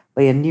threatened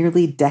by a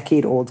nearly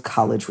decade-old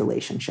college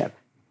relationship.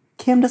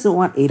 Kim doesn't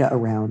want Ada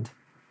around.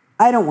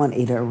 I don't want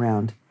Ada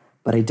around,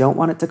 but I don't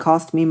want it to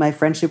cost me my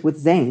friendship with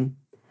Zane.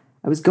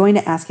 I was going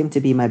to ask him to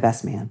be my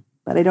best man,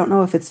 but I don't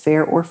know if it's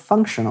fair or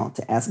functional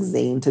to ask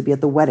Zane to be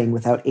at the wedding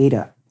without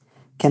Ada.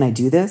 Can I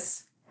do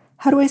this?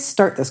 How do I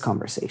start this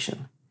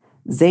conversation?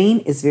 Zane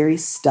is very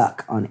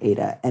stuck on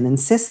Ada and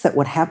insists that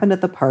what happened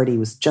at the party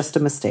was just a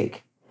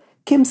mistake.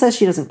 Kim says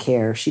she doesn't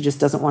care, she just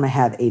doesn't want to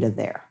have Ada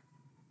there.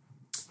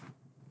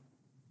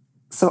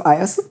 So I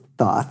have some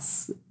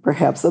thoughts,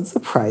 perhaps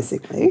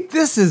unsurprisingly.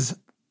 This is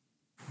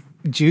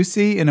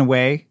juicy in a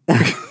way.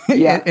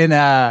 Yeah.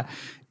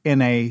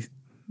 in a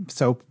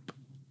soap,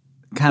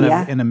 kind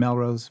of in a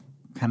Melrose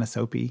kind of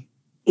soapy.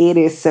 It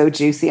is so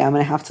juicy. I'm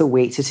going to have to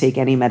wait to take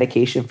any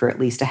medication for at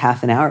least a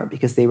half an hour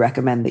because they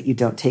recommend that you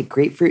don't take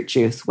grapefruit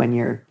juice when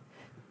you're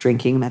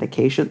drinking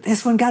medication.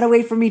 This one got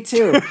away from me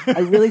too.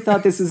 I really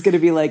thought this was going to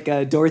be like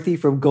Dorothy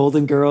from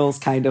Golden Girls,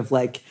 kind of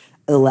like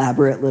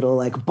elaborate little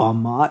like bon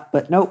mot,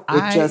 but nope.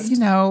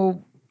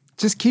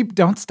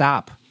 Don't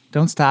stop.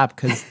 Don't stop,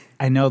 because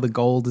I know the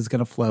gold is going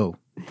to flow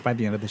by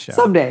the end of the show.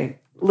 Someday.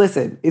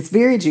 Listen, it's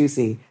very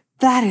juicy.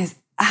 That is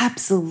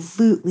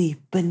absolutely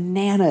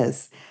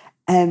bananas.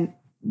 And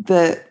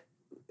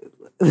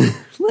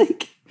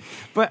Like,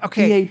 But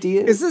okay, the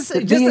idea is this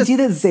the just idea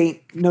that Zane?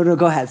 No,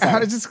 go ahead. I Sorry.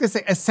 was just gonna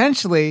say,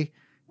 essentially,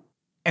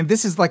 and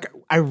this is like,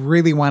 I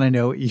really want to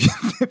know what you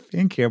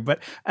think here,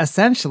 but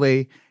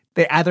essentially,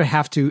 they either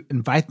have to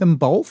invite them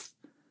both,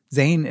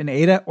 Zane and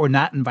Ada, or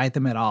not invite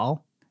them at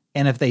all.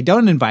 And if they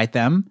don't invite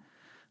them,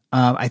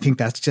 I think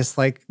that's just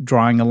like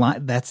drawing a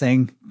line. That's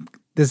saying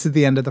this is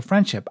the end of the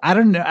friendship. I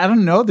don't know. I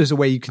don't know if there's a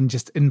way you can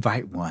just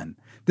invite one.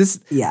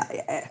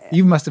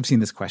 You must have seen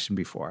this question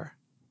before.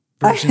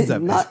 Versions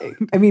of it.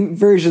 I mean,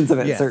 versions of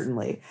it, Yes.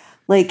 certainly.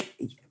 Like,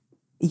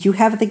 you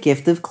have the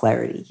gift of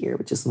clarity here,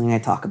 which is something I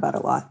talk about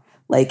a lot.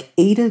 Like,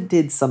 Ada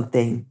did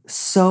something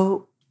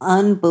so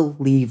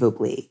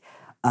unbelievably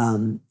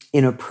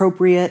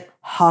inappropriate,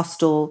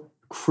 hostile,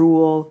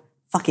 cruel,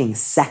 fucking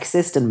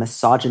sexist and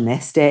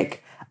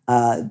misogynistic,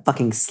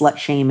 fucking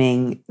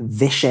slut-shaming,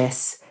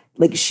 vicious.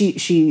 Like,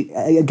 she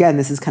again,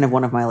 this is kind of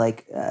one of my,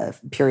 like,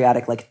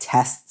 periodic, like,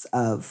 tests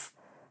of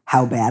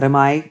how bad am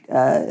I,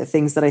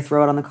 things that I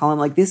throw out on the column.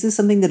 Like, this is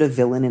something that a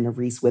villain in a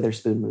Reese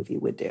Witherspoon movie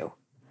would do.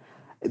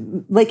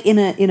 Like, in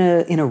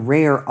a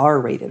rare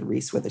R-rated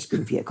Reese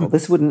Witherspoon vehicle.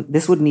 This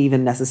wouldn't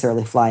even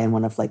necessarily fly in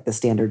one of, like, the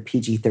standard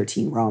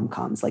PG-13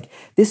 rom-coms. Like,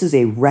 this is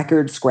a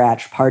record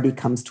scratch party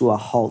comes to a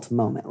halt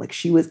moment. Like,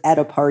 she was at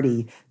a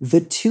party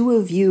the two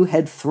of you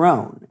had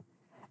thrown.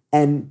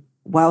 And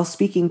while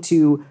speaking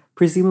to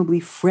presumably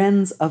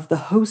friends of the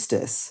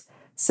hostess,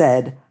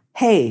 said,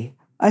 "Hey,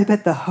 I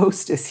bet the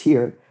hostess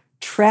here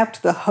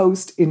trapped the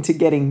host into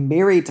getting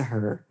married to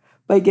her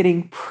by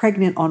getting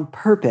pregnant on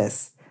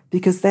purpose,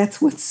 because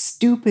that's what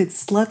stupid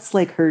sluts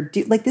like her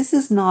do." Like, this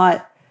is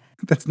not...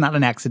 That's not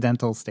an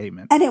accidental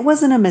statement. And it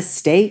wasn't a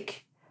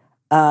mistake.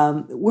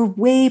 We're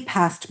way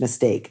past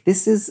mistake.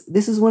 This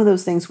is one of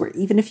those things where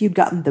even if you'd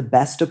gotten the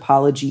best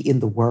apology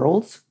in the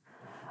world,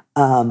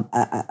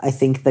 I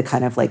think the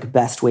kind of, like,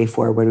 best way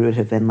forward would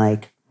have been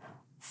like,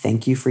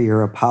 "Thank you for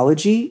your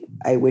apology.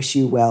 I wish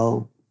you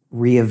well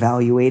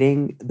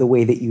reevaluating the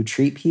way that you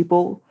treat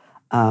people.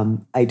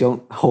 I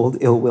don't hold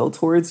ill will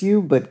towards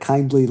you, but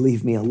kindly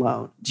leave me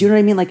alone." Do you know what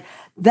I mean? Like,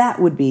 that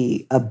would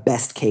be a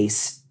best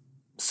case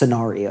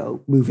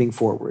scenario moving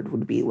forward,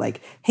 would be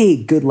like,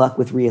 "Hey, good luck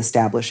with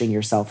reestablishing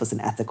yourself as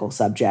an ethical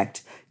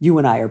subject. You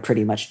and I are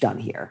pretty much done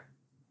here."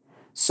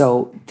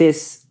 So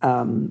this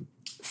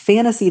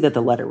fantasy that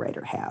the letter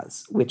writer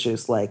has, which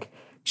is like,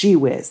 "Gee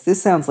whiz,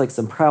 this sounds like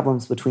some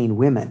problems between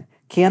women.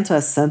 Can't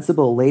us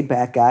sensible,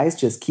 laid-back guys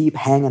just keep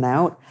hanging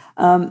out?"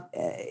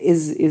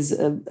 Is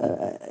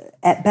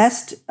at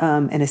best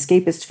an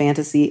escapist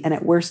fantasy, and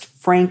at worst,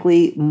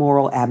 frankly,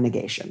 moral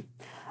abnegation.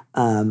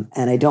 And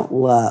I don't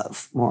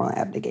love moral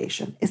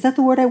abnegation. Is that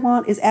the word I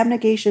want? Is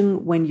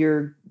abnegation when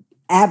you're...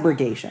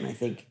 Abrogation, I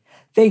think.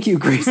 Thank you.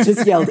 Grace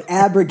just yelled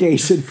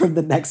abrogation from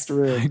the next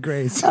room.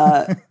 Grace.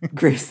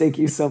 Grace, thank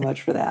you so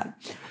much for that.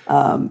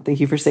 Thank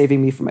you for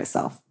saving me from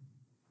myself.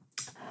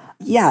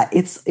 Yeah,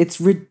 it's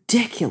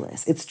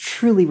ridiculous. It's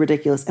truly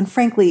ridiculous. And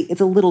frankly,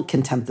 it's a little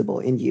contemptible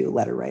in you,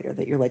 letter writer,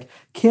 that you're like,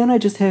 "Can't I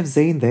just have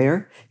Zane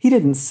there? He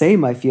didn't say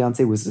my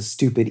fiance was a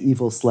stupid,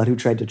 evil slut who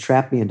tried to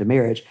trap me into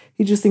marriage.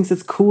 He just thinks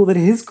it's cool that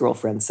his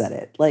girlfriend said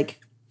it." Like,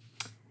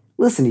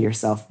 listen to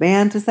yourself,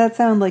 man. Does that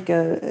sound like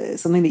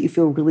something that you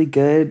feel really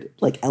good,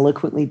 like,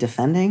 eloquently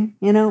defending,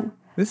 you know?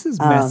 This is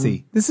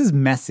messy. This is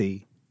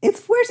messy.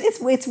 It's worse.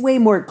 It's way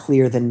more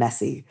clear than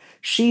messy.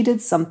 She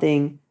did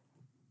something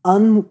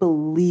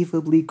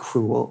unbelievably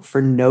cruel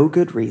for no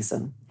good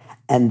reason.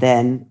 And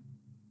then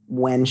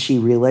when she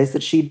realized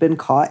that she'd been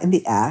caught in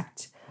the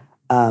act,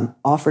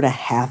 offered a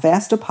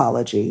half-assed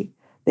apology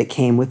that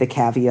came with a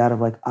caveat of,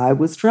 like, "I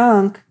was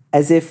drunk,"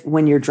 as if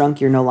when you're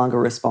drunk, you're no longer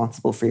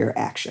responsible for your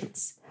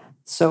actions.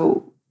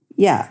 So,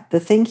 yeah,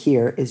 the thing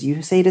here is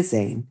you say to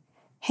Zane,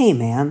 "Hey,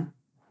 man,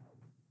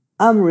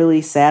 I'm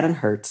really sad and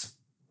hurt.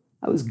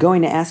 I was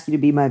going to ask you to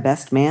be my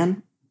best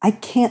man. I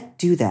can't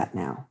do that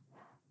now.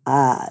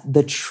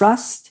 The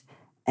trust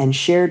and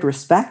shared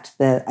respect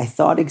that I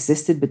thought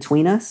existed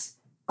between us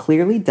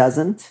clearly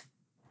doesn't.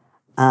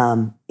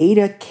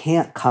 Ada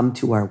can't come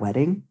to our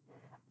wedding.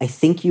 I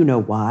think you know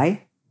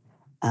why.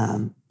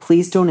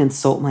 Please don't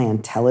insult my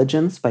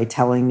intelligence by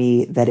telling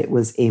me that it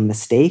was a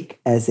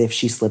mistake, as if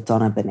she slipped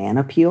on a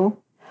banana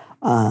peel.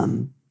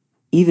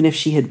 Even if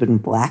she had been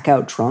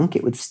blackout drunk,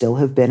 it would still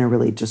have been a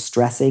really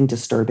distressing,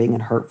 disturbing,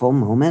 and hurtful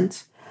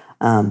moment.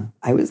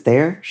 I was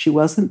there. She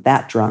wasn't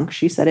that drunk.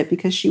 She said it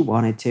because she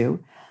wanted to.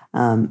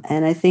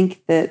 And I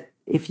think that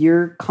if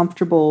you're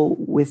comfortable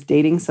with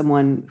dating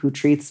someone who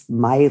treats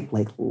my,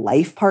 like,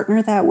 life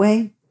partner that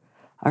way,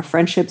 our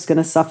friendship's going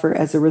to suffer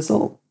as a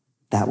result.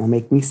 That will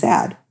make me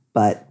sad,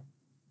 but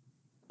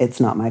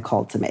it's not my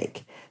call to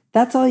make.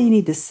 That's all you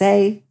need to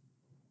say.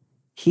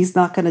 He's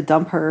not going to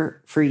dump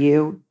her for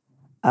you.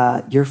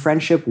 Your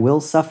friendship will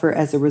suffer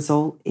as a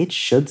result. It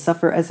should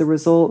suffer as a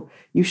result.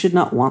 You should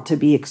not want to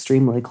be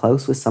extremely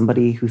close with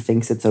somebody who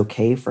thinks it's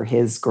okay for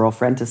his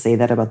girlfriend to say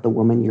that about the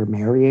woman you're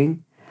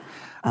marrying.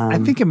 I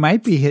think it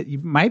might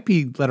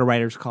be letter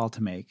writer's call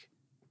to make.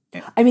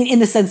 I mean, in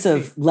the sense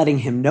of letting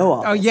him know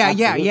all Oh, this, yeah.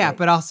 absolutely.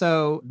 But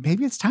also,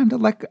 maybe it's time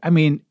to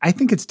I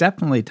think it's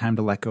definitely time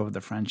to let go of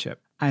the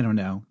friendship. I don't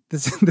know.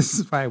 This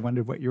is why I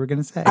wondered what you were going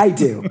to say. I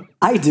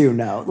do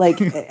know. Like,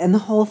 and the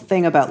whole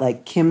thing about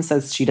like Kim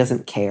says she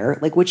doesn't care.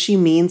 Like, what she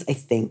means, I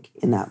think,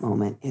 in that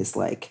moment is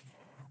like,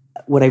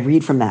 what I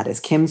read from that is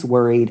Kim's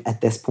worried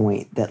at this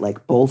point that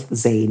like both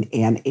Zane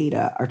and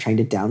Ada are trying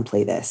to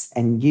downplay this,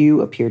 and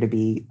you appear to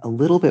be a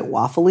little bit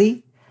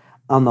waffly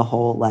on the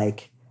whole.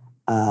 Like,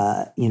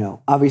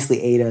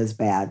 obviously Ada is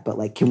bad, but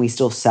like, can we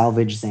still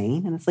salvage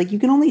Zane? And it's like, you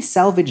can only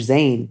salvage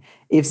Zane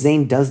if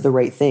Zane does the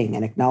right thing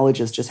and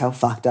acknowledges just how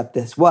fucked up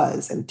this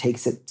was and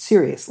takes it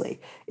seriously.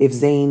 If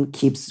Zane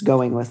keeps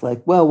going with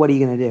like, well, what are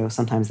you going to do?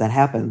 Sometimes that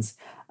happens.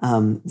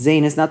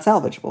 Zane is not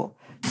salvageable.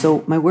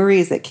 So my worry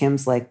is that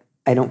Kim's like,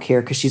 I don't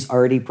care, because she's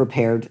already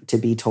prepared to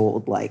be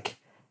told like,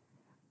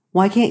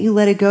 why can't you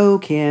let it go,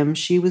 Kim?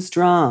 She was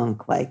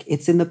drunk. Like,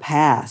 it's in the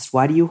past.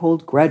 Why do you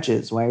hold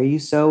grudges? Why are you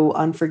so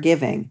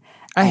unforgiving?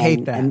 I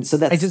hate that. And so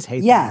that's, I just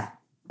hate that.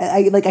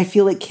 I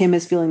feel like Kim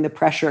is feeling the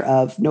pressure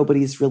of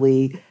nobody's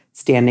really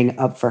standing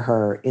up for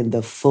her in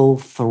the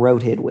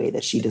full-throated way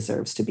that she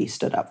deserves to be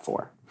stood up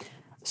for.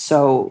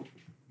 So,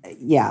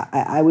 yeah,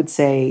 I would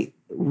say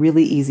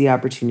really easy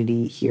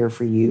opportunity here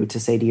for you to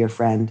say to your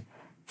friend,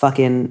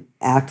 fucking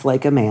act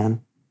like a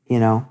man,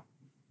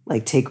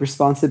 like take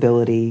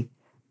responsibility.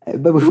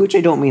 But which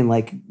I don't mean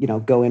like,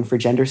 go in for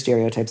gender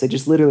stereotypes. I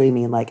just literally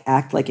mean like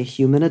act like a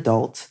human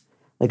adult,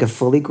 like a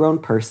fully grown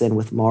person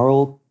with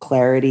moral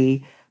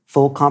clarity,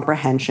 full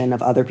comprehension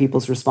of other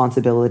people's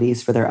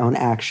responsibilities for their own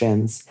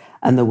actions,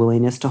 and the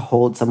willingness to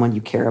hold someone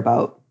you care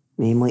about,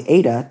 namely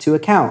Ada, to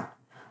account.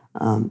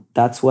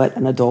 That's what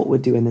an adult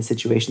would do in this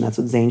situation. That's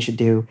what Zane should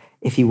do.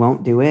 If he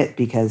won't do it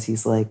because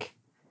he's like,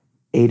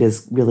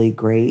 Ada's really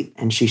great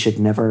and she should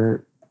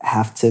never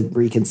have to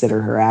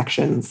reconsider her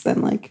actions,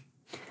 then like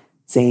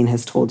Zane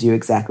has told you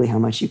exactly how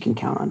much you can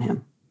count on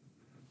him.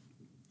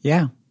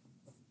 Yeah.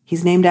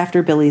 He's named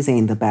after Billy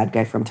Zane, the bad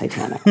guy from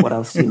Titanic. What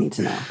else do you need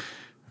to know?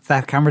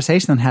 That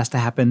conversation has to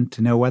happen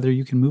to know whether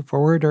you can move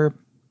forward or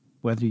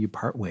whether you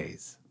part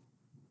ways.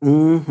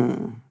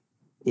 Mm-hmm.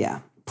 Yeah.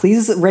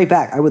 Please write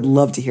back. I would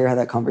love to hear how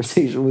that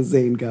conversation with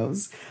Zane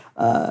goes.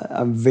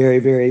 I'm very,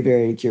 very,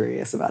 very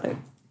curious about it.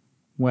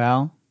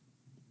 Well,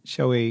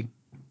 shall we?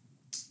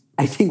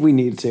 I think we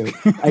need to.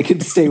 I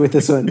could stay with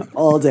this one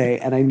all day,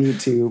 and I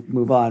need to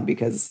move on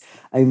because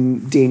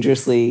I'm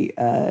dangerously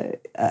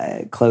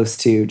close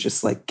to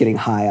just like getting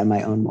high on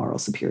my own moral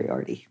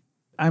superiority.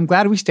 I'm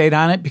glad we stayed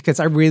on it because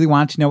I really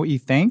want to know what you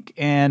think,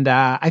 and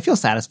I feel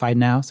satisfied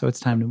now, so it's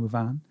time to move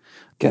on.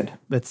 Good.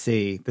 Let's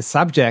see. The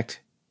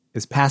subject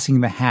is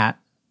passing the hat,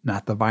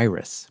 not the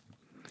virus.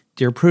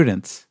 Dear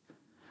Prudence,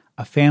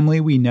 a family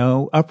we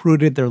know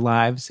uprooted their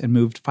lives and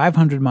moved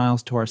 500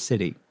 miles to our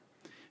city.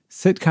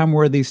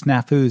 Sitcom-worthy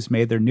snafus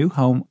made their new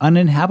home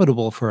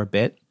uninhabitable for a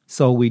bit,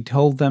 so we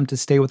told them to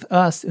stay with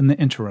us in the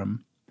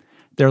interim.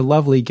 They're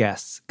lovely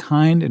guests,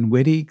 kind and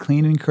witty,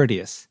 clean and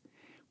courteous.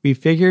 We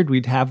figured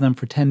we'd have them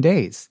for 10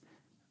 days.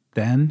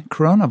 Then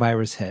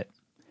coronavirus hit.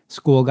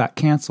 School got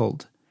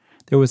canceled.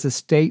 There was a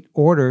state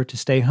order to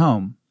stay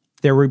home.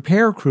 Their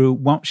repair crew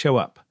won't show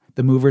up.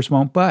 The movers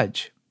won't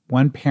budge.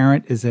 One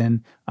parent is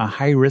in a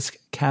high-risk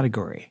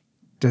category.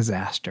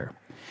 Disaster.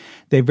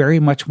 They very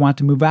much want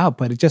to move out,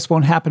 but it just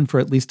won't happen for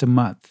at least a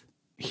month.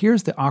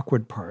 Here's the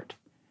awkward part.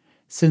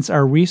 Since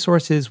our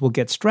resources will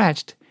get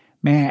stretched,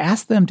 may I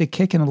ask them to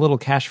kick in a little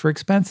cash for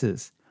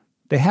expenses?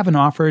 They haven't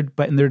offered,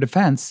 but in their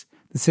defense,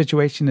 the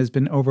situation has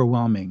been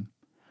overwhelming.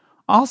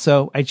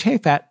 Also, I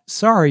chafe at,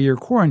 sorry you're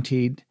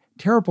quarantined,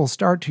 terrible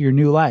start to your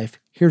new life,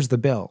 here's the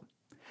bill.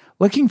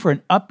 Looking for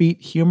an upbeat,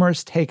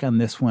 humorous take on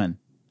this one.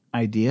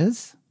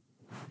 Ideas?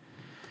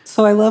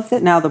 So I love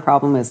that now the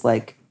problem is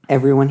like,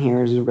 everyone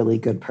here is a really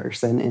good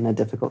person in a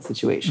difficult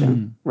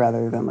situation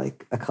rather than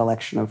like a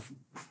collection of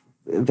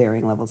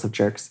varying levels of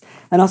jerks.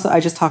 And also, I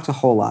just talked a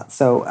whole lot.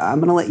 So I'm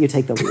going to let you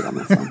take the lead on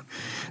this one.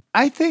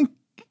 I think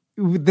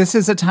this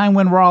is a time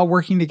when we're all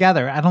working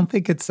together. I don't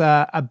think it's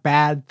a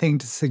bad thing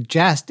to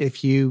suggest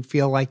if you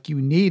feel like you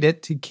need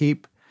it to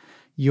keep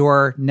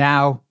your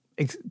now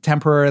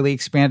temporarily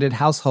expanded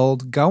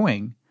household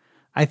going.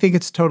 I think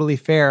it's totally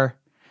fair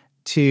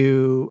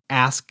to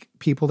ask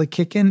people to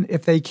kick in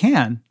if they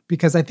can,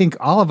 because I think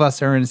all of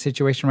us are in a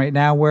situation right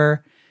now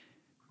where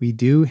we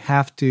do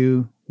have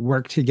to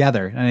work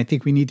together. And I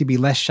think we need to be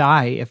less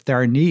shy if there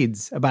are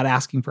needs about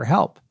asking for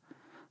help.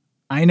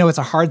 I know it's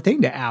a hard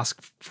thing to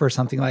ask for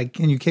something like,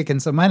 can you kick in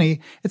some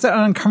money? It's an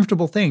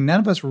uncomfortable thing. None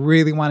of us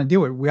really want to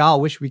do it. We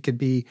all wish we could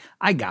be,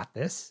 I got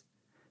this.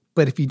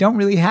 But if you don't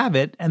really have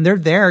it and they're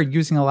there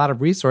using a lot of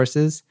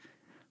resources,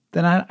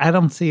 then I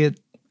don't see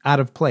it out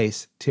of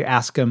place to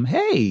ask them,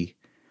 hey,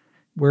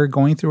 we're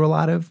going through a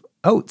lot of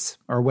oats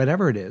or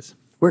whatever it is.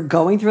 We're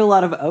going through a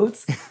lot of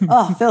oats?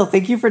 Oh, Phil,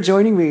 thank you for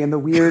joining me in the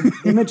weird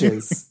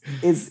images.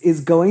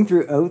 Is going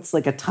through oats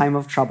like a time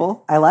of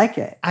trouble? I like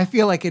it. I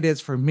feel like it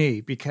is for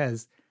me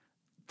because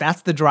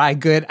that's the dry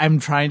good I'm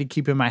trying to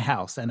keep in my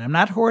house. And I'm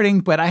not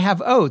hoarding, but I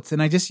have oats.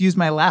 And I just used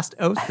my last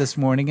oats this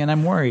morning and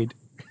I'm worried.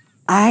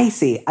 I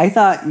see. I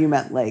thought you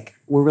meant like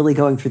we're really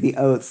going through the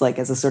oats like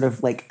as a sort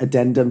of like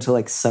addendum to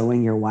like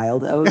sowing your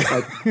wild oats.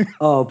 Like,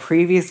 oh,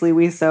 previously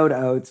we sowed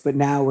oats, but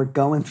now we're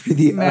going through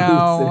the oats.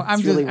 No,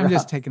 and it's I'm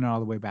just taking it all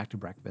the way back to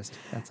breakfast.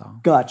 That's all.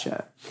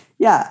 Gotcha.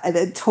 Yeah,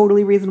 a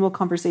totally reasonable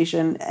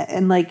conversation.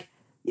 And like,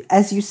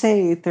 as you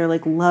say, they're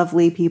like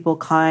lovely people,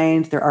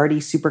 kind. They're already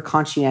super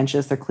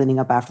conscientious. They're cleaning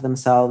up after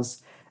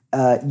themselves.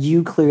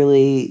 You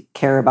clearly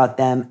care about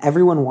them.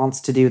 Everyone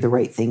wants to do the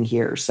right thing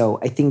here. So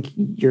I think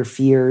your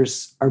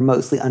fears are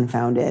mostly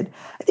unfounded.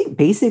 I think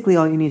basically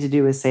all you need to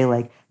do is say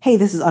like, hey,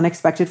 this is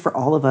unexpected for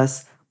all of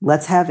us.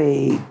 Let's have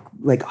a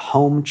like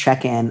home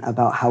check-in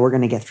about how we're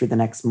going to get through the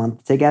next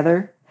month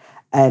together.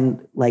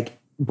 And like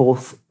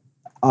both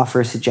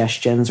offer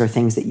suggestions or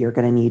things that you're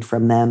going to need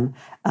from them,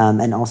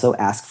 and also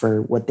ask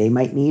for what they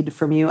might need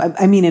from you.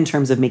 I mean, in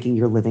terms of making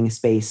your living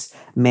space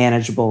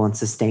manageable and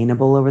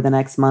sustainable over the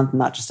next month,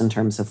 not just in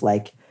terms of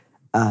like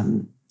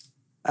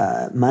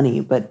money,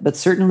 but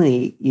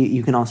certainly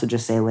you can also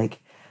just say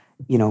like,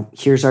 you know,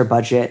 here's our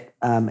budget.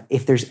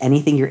 If there's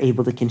anything you're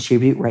able to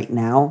contribute right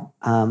now,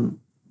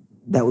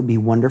 that would be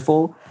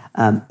wonderful.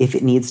 If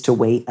it needs to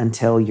wait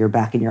until you're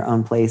back in your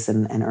own place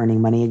and earning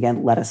money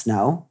again, let us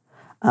know.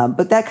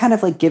 But that kind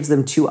of like gives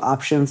them two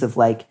options of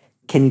like,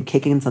 can you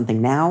kick in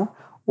something now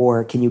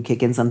or can you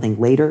kick in something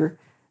later?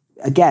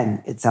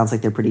 Again, it sounds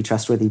like they're pretty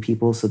trustworthy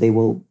people, so they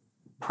will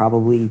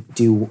probably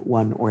do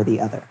one or the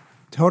other.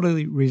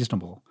 Totally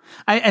reasonable.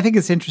 I think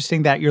it's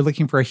interesting that you're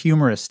looking for a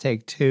humorous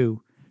take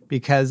too,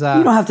 because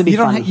you don't have to be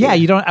funny.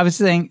 You don't. I was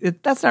saying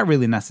that's not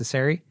really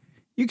necessary.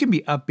 You can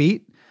be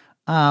upbeat.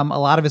 A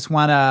lot of us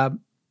want to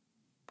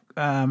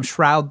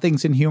shroud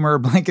things in humor,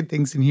 blanket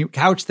things in humor,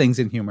 couch things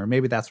in humor.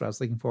 Maybe that's what I was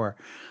looking for,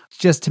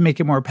 just to make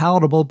it more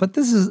palatable. But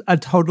this is a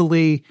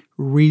totally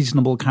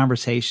reasonable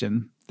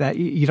conversation that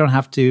you don't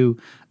have to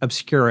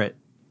obscure it.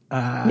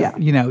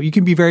 You know, you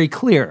can be very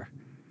clear.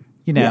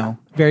 You know,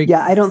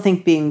 I don't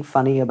think being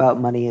funny about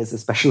money is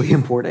especially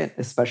important,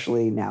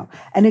 especially now.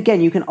 And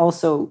again, you can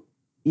also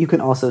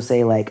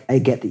say like, I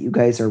get that you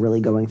guys are really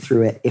going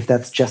through it. If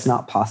that's just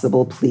not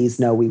possible, please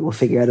know we will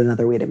figure out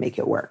another way to make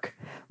it work.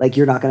 Like,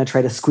 you're not going to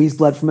try to squeeze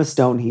blood from a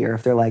stone here.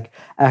 If they're like,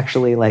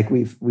 actually, like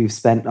we've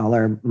spent all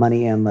our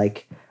money on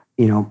like,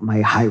 you know,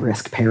 my high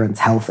risk parents'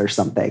 health or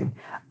something,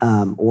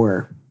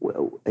 or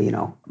you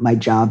know, my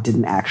job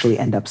didn't actually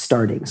end up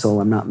starting, so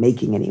I'm not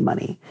making any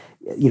money.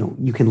 You know,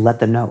 you can let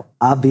them know.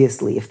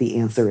 Obviously, if the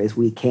answer is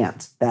we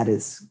can't, that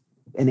is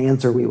an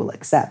answer we will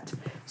accept.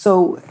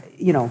 So,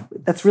 you know,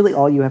 that's really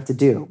all you have to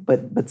do.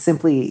 But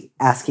simply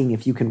asking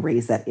if you can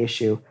raise that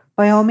issue,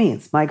 by all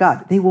means, my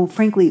God, they will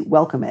frankly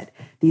welcome it.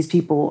 These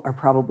people are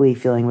probably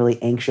feeling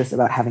really anxious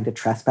about having to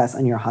trespass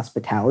on your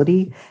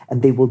hospitality,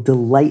 and they will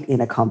delight in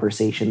a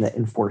conversation that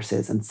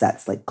enforces and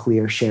sets like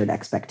clear shared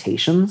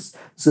expectations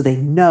so they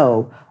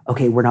know,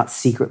 okay, we're not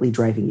secretly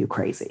driving you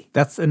crazy.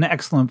 That's an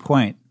excellent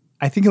point.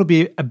 I think it'll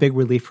be a big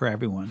relief for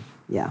everyone.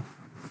 Yeah,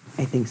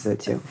 I think so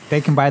too.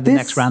 They can buy the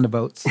next round of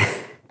votes.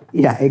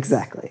 Yeah,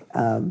 exactly.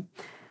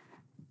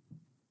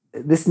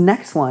 This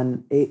next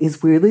one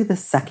is weirdly the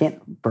second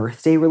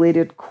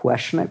birthday-related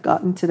question I've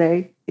gotten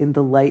today in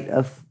the light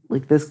of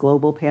like this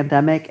global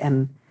pandemic.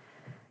 And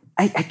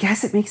I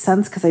guess it makes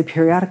sense because I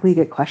periodically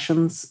get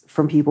questions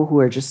from people who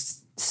are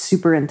just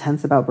super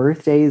intense about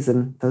birthdays,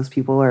 and those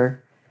people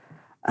are,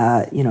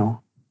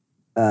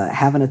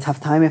 having a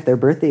tough time if their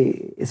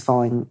birthday is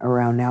falling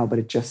around now. But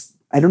it just,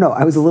 I don't know.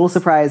 I was a little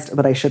surprised,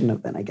 but I shouldn't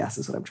have been, I guess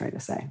is what I'm trying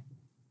to say.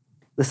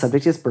 The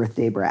subject is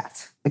birthday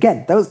brat.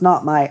 Again, that was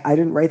not I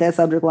didn't write that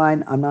subject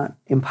line. I'm not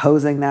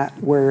imposing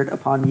that word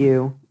upon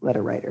you,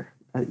 letter writer.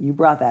 You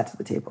brought that to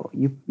the table.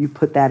 You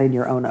put that in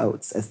your own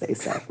oats, as they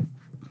say.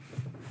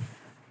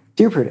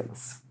 Dear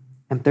Prudence,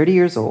 I'm 30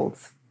 years old,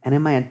 and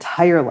in my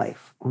entire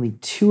life, only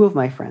 2 of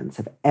my friends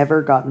have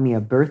ever gotten me a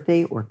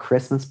birthday or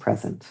Christmas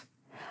present.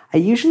 I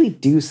usually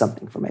do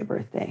something for my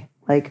birthday,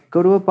 like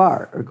go to a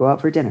bar or go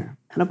out for dinner,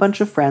 and a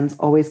bunch of friends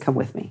always come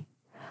with me.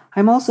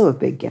 I'm also a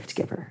big gift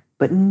giver,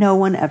 but no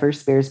one ever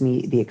spares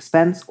me the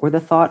expense or the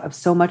thought of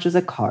so much as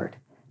a card,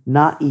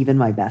 not even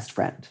my best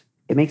friend.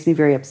 It makes me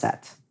very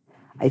upset.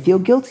 I feel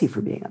guilty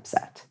for being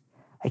upset.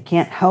 I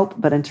can't help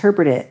but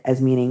interpret it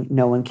as meaning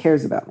no one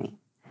cares about me.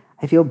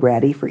 I feel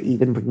bratty for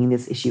even bringing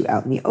this issue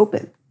out in the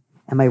open.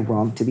 Am I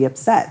wrong to be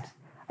upset?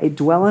 I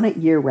dwell on it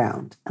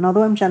year-round, and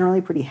although I'm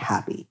generally pretty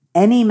happy,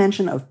 any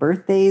mention of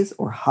birthdays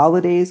or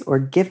holidays or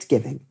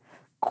gift-giving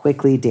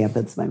quickly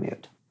dampens my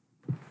mood.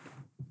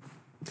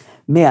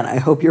 Man, I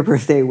hope your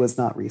birthday was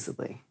not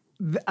recently.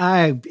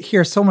 I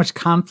hear so much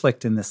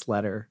conflict in this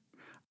letter.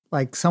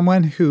 Like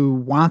someone who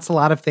wants a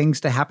lot of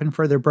things to happen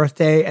for their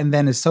birthday and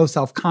then is so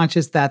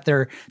self-conscious that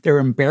they're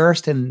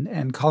embarrassed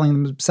and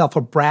calling themselves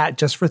a brat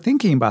just for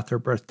thinking about their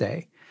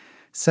birthday.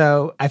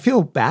 So I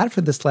feel bad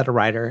for this letter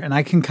writer, and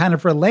I can kind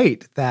of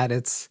relate that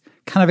it's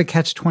kind of a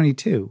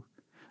catch-22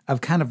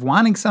 of kind of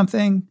wanting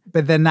something,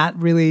 but then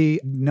not really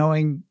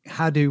knowing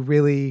how to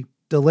really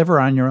deliver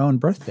on your own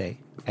birthday.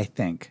 I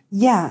think.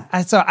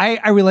 Yeah. So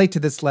I relate to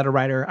this letter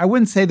writer. I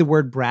wouldn't say the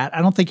word brat.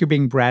 I don't think you're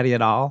being bratty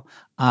at all.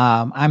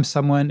 I'm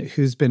someone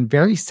who's been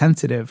very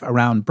sensitive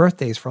around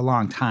birthdays for a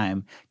long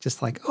time.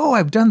 Just like, oh,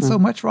 I've done so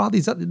much for all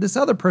this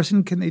other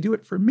person. Can they do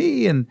it for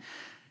me?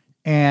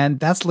 And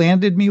that's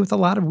landed me with a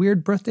lot of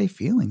weird birthday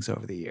feelings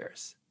over the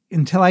years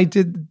until I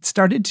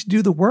started to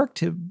do the work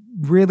to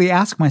really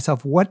ask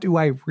myself, what do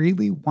I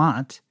really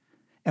want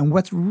and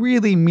what's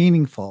really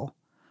meaningful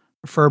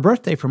for a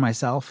birthday for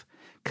myself?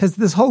 Because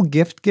this whole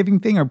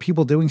gift-giving thing or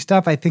people doing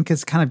stuff, I think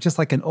is kind of just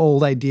like an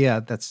old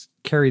idea that's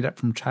carried up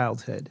from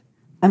childhood.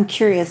 I'm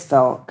curious,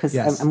 Phil, because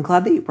Yes. I'm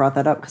glad that you brought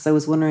that up, because I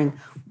was wondering,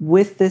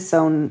 with this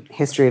own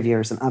history of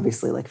yours, and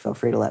obviously, like, feel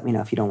free to let me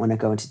know if you don't want to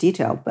go into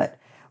detail, but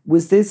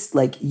was this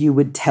like you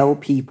would tell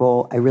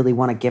people, I really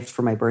want a gift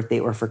for my birthday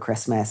or for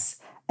Christmas,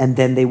 and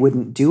then they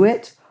wouldn't do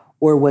it?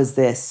 Or was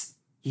this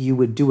you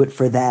would do it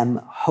for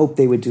them, hope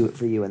they would do it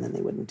for you, and then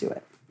they wouldn't do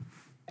it?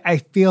 I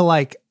feel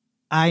like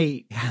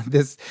I had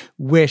this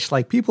wish,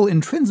 like people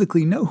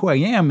intrinsically know who I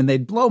am and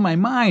they'd blow my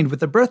mind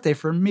with a birthday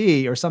for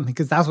me or something,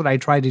 because that's what I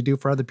tried to do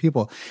for other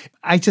people.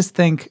 I just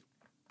think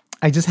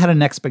I just had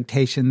an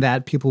expectation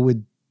that people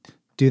would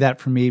do that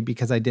for me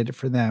because I did it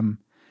for them.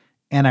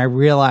 And I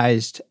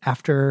realized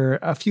after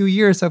a few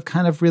years of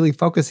kind of really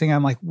focusing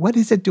on like, what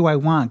is it do I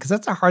want? Because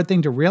that's a hard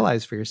thing to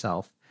realize for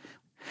yourself.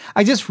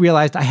 I just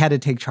realized I had to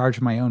take charge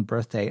of my own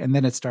birthday, and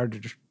then it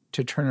started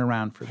to turn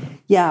around for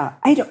me. Yeah,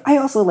 I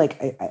also like,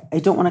 I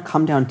don't want to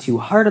come down too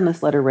hard on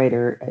this letter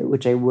writer,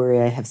 which I worry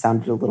I have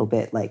sounded a little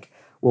bit like,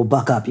 well,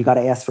 buck up, you got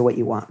to ask for what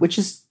you want, which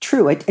is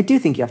true. I do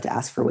think you have to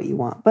ask for what you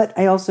want, but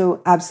I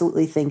also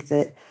absolutely think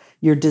that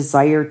your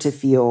desire to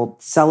feel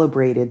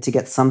celebrated, to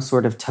get some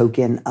sort of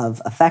token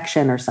of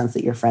affection or sense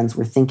that your friends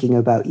were thinking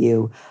about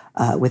you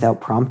without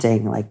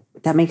prompting, like,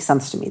 that makes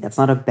sense to me. That's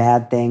not a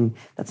bad thing.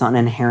 That's not an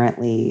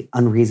inherently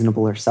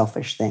unreasonable or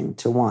selfish thing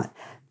to want.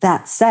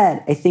 That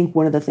said, I think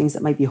one of the things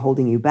that might be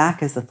holding you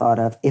back is the thought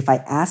of, if I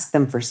ask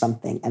them for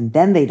something and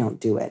then they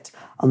don't do it,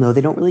 I'll know they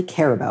don't really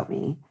care about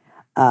me,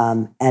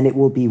 and it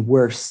will be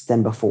worse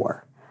than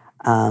before.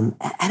 And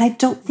I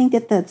don't think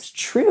that that's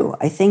true.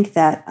 I think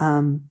that,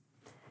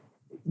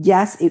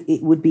 yes,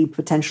 it would be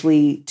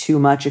potentially too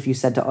much if you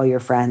said to all your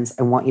friends,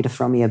 I want you to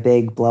throw me a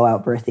big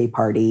blowout birthday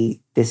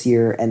party this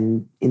year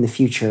and in the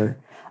future.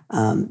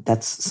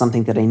 That's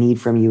something that I need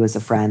from you as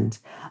a friend.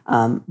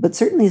 But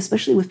certainly,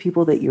 especially with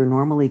people that you're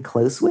normally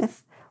close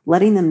with,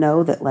 letting them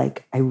know that,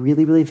 like, I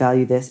really, really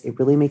value this. It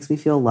really makes me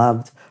feel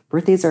loved.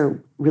 Birthdays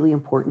are really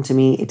important to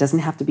me. It doesn't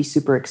have to be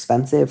super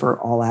expensive or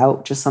all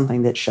out, just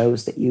something that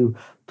shows that you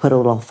put a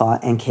little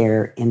thought and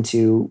care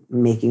into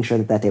making sure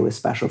that that day was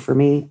special for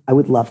me. I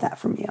would love that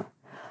from you.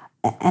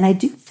 And I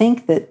do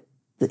think that,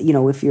 you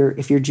know, if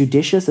you're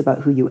judicious about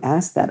who you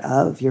ask that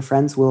of, your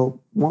friends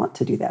will want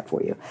to do that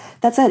for you.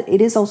 That said,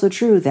 it is also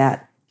true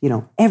that, you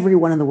know,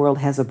 everyone in the world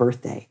has a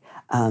birthday.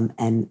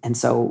 And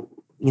so,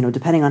 you know,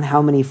 depending on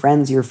how many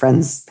friends your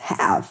friends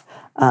have,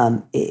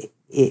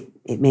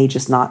 it may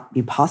just not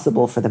be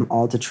possible for them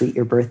all to treat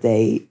your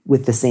birthday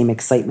with the same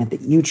excitement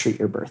that you treat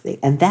your birthday.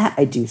 And that,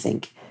 I do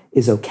think,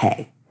 is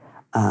okay,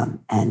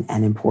 and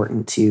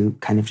important to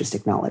kind of just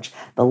acknowledge.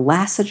 The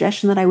last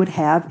suggestion that I would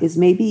have is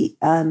maybe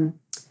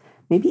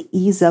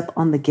ease up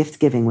on the gift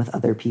giving with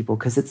other people,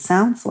 because it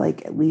sounds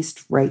like, at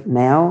least right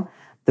now,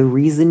 the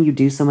reason you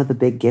do some of the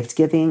big gift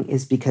giving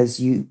is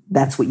because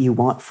that's what you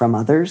want from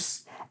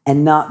others,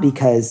 and not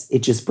because it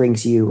just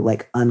brings you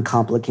like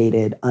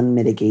uncomplicated,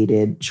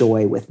 unmitigated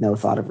joy with no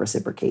thought of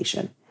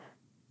reciprocation.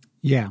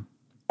 Yeah.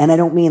 And I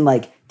don't mean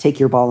like take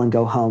your ball and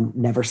go home,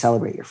 never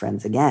celebrate your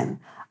friends again.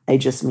 I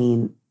just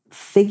mean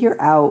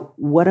figure out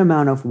what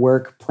amount of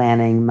work,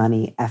 planning,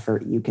 money,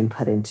 effort you can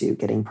put into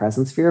getting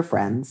presents for your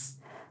friends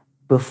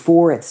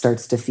before it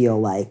starts to feel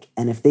like,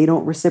 and if they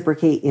don't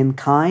reciprocate in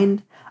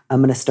kind,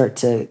 I'm going to start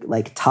to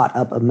like tot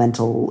up a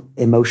mental,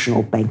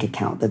 emotional bank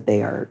account that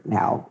they are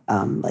now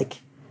like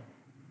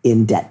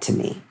in debt to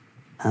me.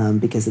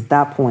 Because at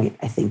that point,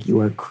 I think you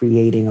are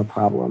creating a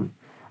problem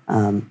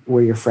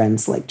where your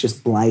friends like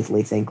just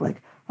blithely think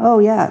like, oh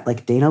yeah,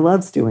 like Dana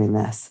loves doing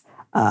this.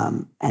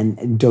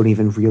 And don't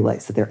even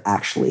realize that they're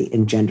actually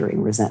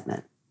engendering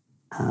resentment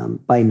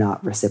by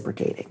not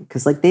reciprocating.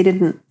 Because like they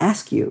didn't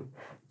ask you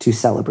to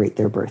celebrate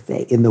their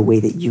birthday in the way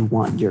that you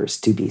want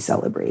yours to be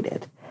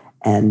celebrated.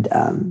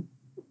 And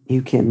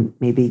you can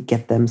maybe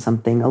get them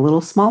something a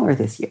little smaller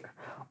this year,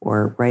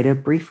 or write a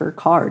briefer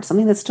card,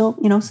 something that's still,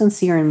 you know,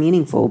 sincere and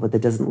meaningful, but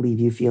that doesn't leave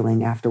you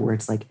feeling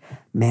afterwards like,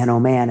 man, oh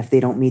man, if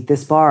they don't meet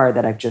this bar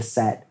that I've just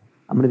set,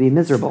 I'm going to be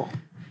miserable.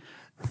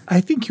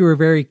 I think you were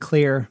very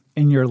clear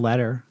in your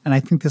letter, and I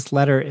think this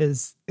letter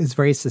is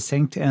very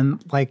succinct.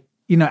 And like,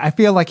 you know, I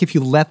feel like if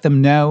you let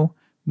them know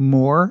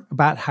more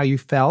about how you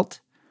felt,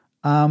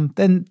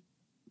 then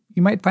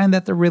you might find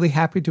that they're really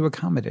happy to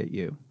accommodate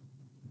you.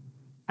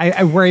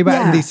 I worry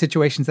about in these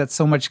situations that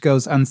so much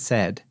goes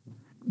unsaid.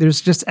 There's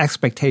just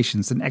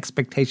expectations, and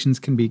expectations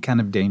can be kind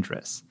of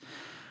dangerous.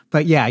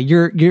 But yeah,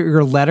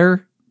 your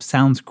letter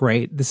sounds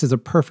great. This is a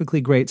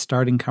perfectly great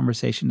starting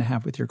conversation to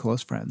have with your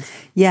close friends.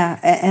 Yeah,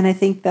 and I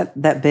think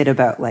that bit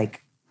about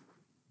like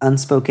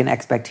unspoken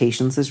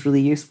expectations is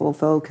really useful,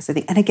 Phil, because I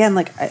think, and again,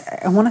 like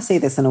I want to say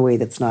this in a way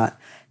that's not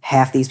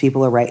half these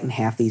people are right and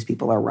half these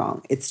people are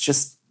wrong. It's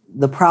just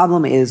the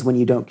problem is when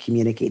you don't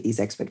communicate these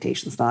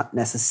expectations, not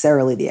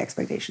necessarily the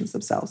expectations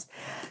themselves.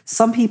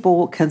 Some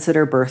people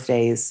consider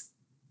birthdays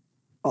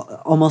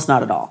almost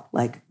not at all.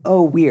 Like,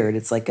 oh, weird.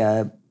 It's like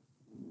a,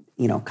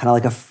 you know, kind of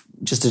like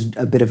just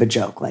a bit of a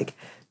joke. Like,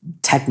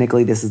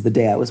 technically, this is the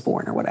day I was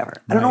born or whatever.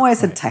 I don't know why I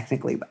said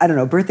technically, but I don't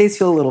know. Birthdays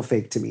feel a little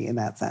fake to me in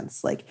that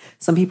sense. Like,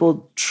 some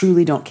people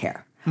truly don't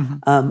care.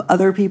 Mm-hmm.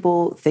 Other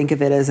people think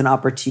of it as an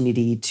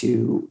opportunity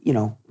to, you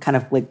know, kind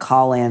of like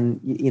call in,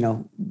 you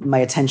know, my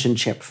attention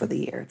chip for the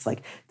year. It's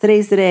like,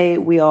 today's the day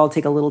we all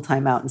take a little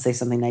time out and say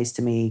something nice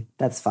to me.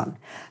 That's fun.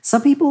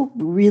 Some people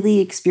really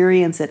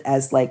experience it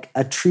as like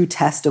a true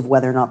test of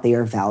whether or not they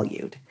are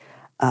valued.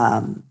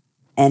 And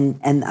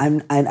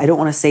I don't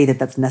want to say that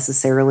that's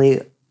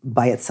necessarily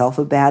by itself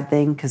a bad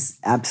thing, because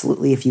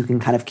absolutely, if you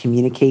can kind of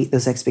communicate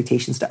those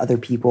expectations to other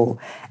people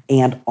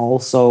and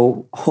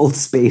also hold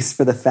space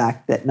for the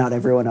fact that not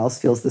everyone else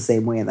feels the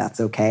same way and that's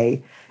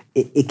okay,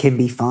 it can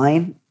be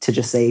fine to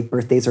just say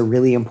birthdays are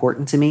really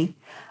important to me.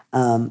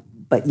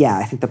 But yeah,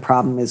 I think the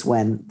problem is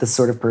when the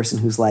sort of person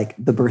who's like,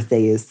 the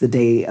birthday is the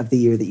day of the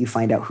year that you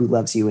find out who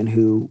loves you and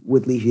who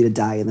would leave you to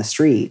die in the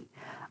street,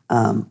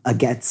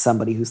 against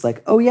somebody who's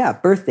like, oh yeah,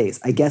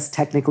 birthdays. I guess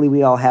technically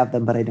we all have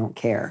them, but I don't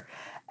care.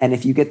 And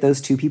if you get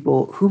those two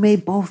people who may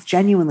both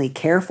genuinely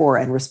care for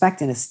and respect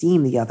and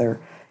esteem the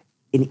other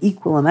in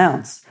equal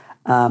amounts,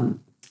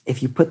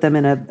 if you put them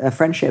in a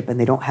friendship and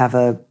they don't have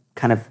a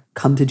kind of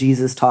come to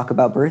Jesus talk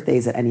about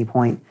birthdays at any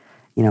point,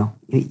 you know,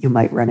 you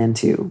might run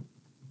into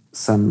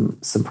some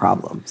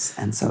problems.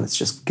 And so it's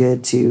just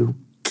good to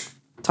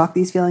talk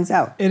these feelings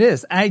out. It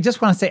is. I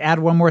just want to add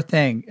one more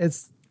thing.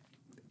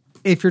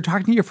 If you're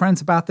talking to your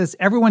friends about this,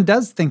 everyone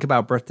does think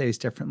about birthdays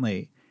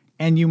differently.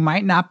 And you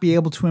might not be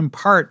able to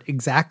impart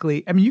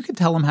exactly. I mean, you could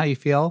tell them how you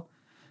feel,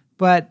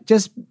 but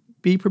just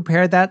be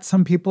prepared that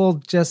some people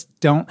just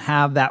don't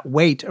have that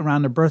weight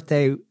around a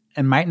birthday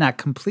and might not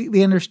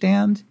completely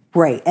understand.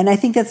 Right. And I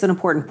think that's an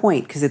important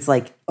point, because it's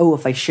like, oh,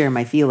 if I share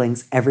my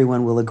feelings,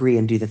 everyone will agree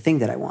and do the thing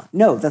that I want.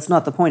 No, that's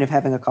not the point of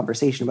having a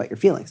conversation about your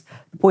feelings.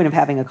 The point of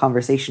having a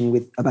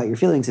conversation about your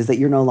feelings is that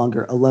you're no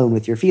longer alone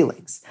with your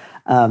feelings.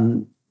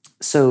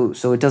 So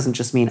it doesn't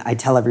just mean I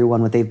tell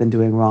everyone what they've been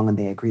doing wrong and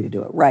they agree to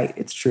do it right.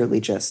 It's truly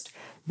just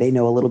they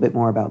know a little bit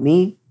more about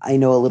me. I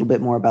know a little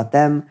bit more about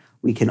them.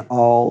 We can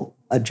all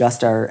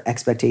adjust our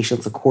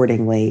expectations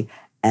accordingly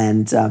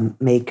and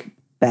make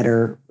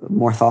better,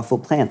 more thoughtful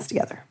plans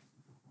together.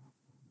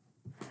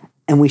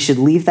 And we should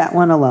leave that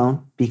one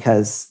alone,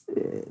 because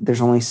there's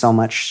only so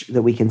much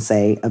that we can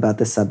say about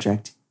this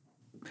subject.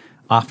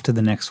 Off to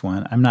the next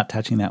one. I'm not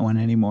touching that one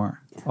anymore,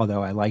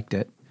 although I liked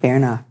it. Fair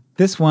enough.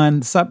 This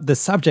one, the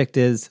subject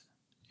is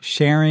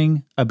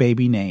sharing a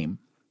baby name.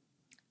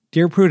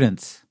 Dear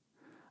Prudence,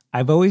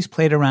 I've always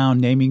played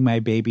around naming my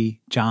baby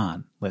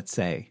John, let's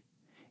say.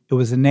 It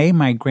was a name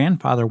my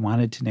grandfather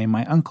wanted to name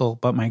my uncle,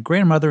 but my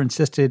grandmother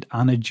insisted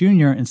on a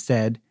junior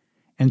instead,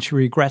 and she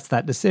regrets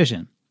that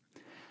decision.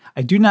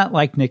 I do not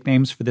like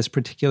nicknames for this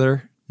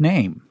particular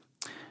name,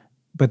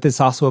 but this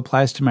also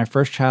applies to my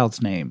first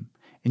child's name,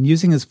 and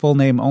using his full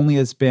name only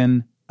has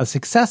been a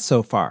success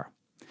so far.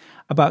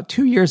 About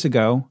 2 years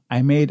ago,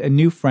 I made a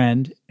new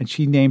friend, and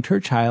she named her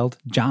child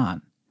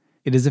John.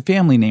 It is a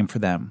family name for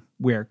them.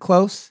 We are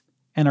close,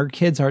 and our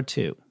kids are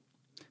too.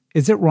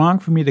 Is it wrong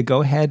for me to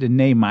go ahead and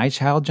name my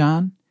child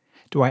John?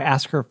 Do I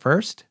ask her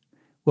first?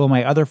 Will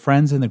my other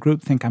friends in the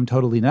group think I'm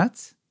totally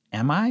nuts?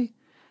 Am I?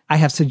 I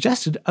have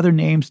suggested other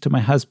names to my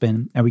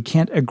husband, and we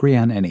can't agree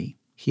on any.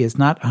 He is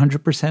not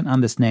 100% on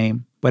this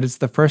name, but it's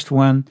the first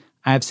one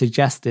I have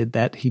suggested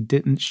that he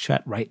didn't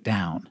shut right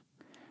down.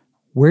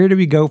 Where do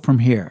we go from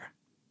here?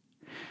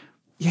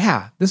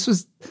 Yeah, this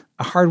was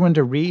a hard one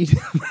to read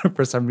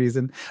for some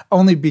reason,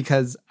 only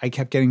because I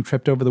kept getting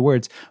tripped over the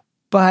words.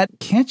 But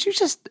can't you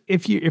just,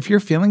 if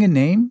you're feeling a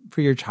name for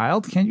your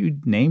child, can't you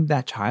name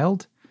that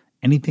child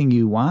anything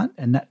you want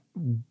and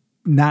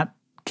not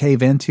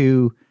cave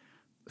into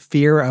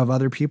fear of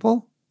other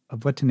people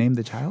of what to name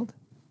the child?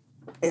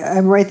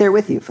 I'm right there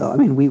with you, Phil. I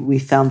mean, we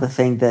found the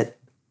thing that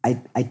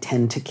I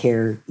tend to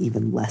care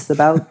even less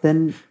about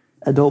than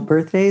adult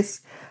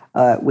birthdays,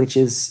 which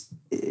is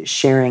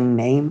sharing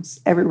names.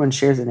 Everyone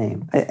shares a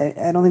name.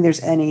 I don't think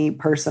there's any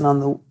person on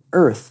the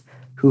earth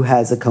who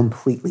has a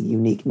completely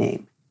unique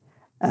name.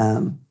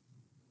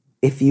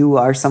 If you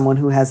are someone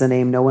who has a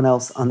name no one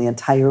else on the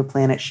entire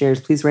planet shares,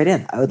 please write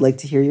in. I would like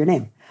to hear your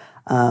name.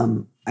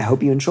 I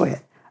hope you enjoy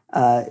it.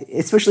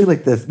 Especially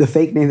like the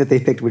fake name that they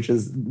picked, which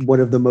is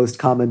one of the most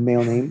common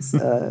male names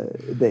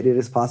that it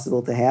is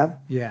possible to have.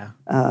 Yeah.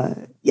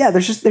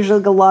 There's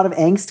like a lot of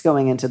angst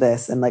going into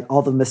this, and like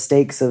all the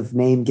mistakes of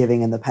name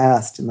giving in the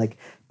past, and like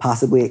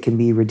possibly it can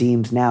be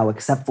redeemed now,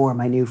 except for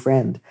my new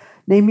friend.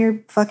 Name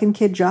your fucking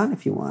kid John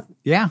if you want.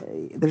 Yeah.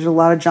 There's a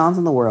lot of Johns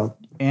in the world.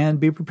 and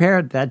be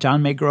prepared that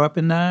John may grow up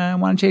and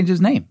want to change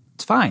his name.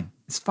 It's fine.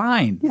 It's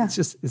fine. Yeah.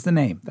 It's the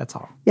name. That's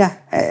all. Yeah.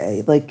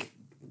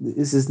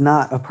 This is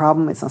not a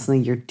problem. It's not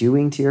something you're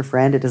doing to your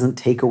friend. It doesn't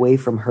take away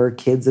from her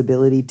kid's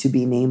ability to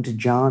be named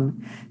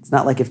John. It's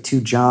not like if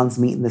two Johns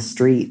meet in the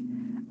street,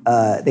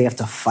 they have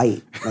to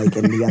fight,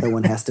 and the other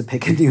one has to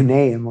pick a new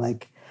name.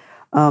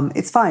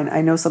 It's fine.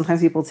 I know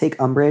sometimes people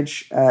take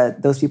umbrage.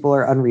 Those people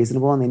are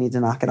unreasonable and they need to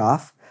knock it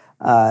off.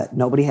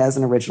 Nobody has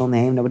an original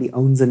name. Nobody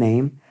owns a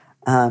name.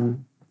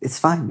 It's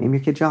fine. Name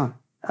your kid John.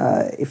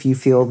 If you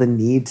feel the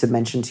need to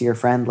mention to your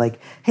friend,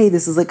 hey,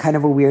 this is kind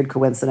of a weird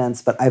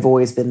coincidence, but I've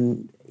always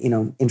been,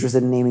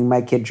 interested in naming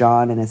my kid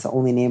John, and it's the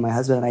only name my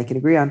husband and I can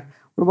agree on.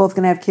 We're both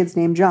going to have kids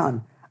named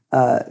John.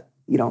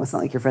 It's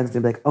not like your friend's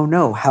going to be like, oh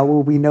no, how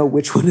will we know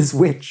which one is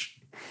which?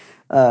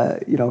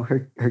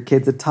 Her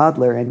kid's a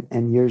toddler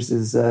and yours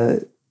is,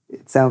 it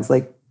sounds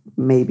like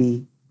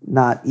maybe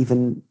not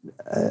even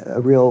a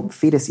real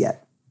fetus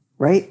yet,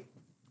 right?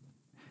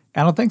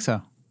 I don't think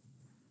so.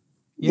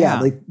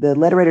 Yeah, the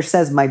letter writer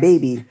says my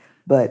baby,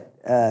 but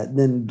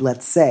then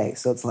let's say.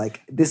 So it's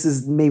this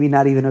is maybe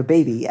not even a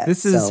baby yet.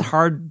 This is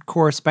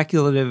hardcore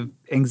speculative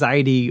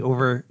anxiety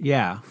over,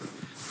 yeah.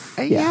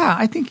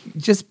 I think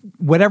just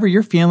whatever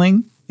you're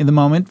feeling in the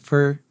moment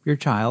for your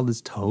child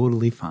is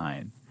totally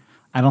fine.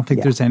 I don't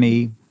think there's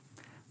any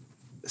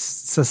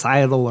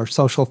societal or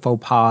social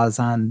faux pas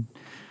on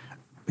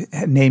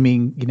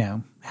naming,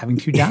 having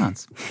two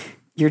Johns.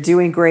 You're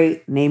doing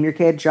great. Name your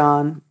kid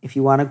John. If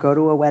you want to go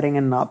to a wedding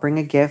and not bring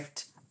a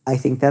gift, I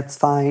think that's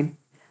fine.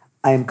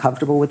 I am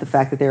comfortable with the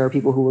fact that there are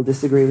people who will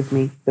disagree with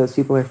me. Those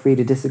people are free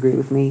to disagree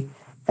with me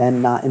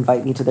and not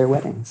invite me to their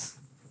weddings.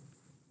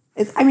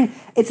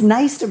 It's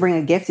nice to bring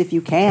a gift if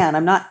you can.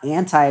 I'm not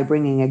anti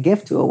bringing a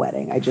gift to a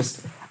wedding. I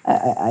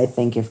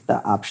think if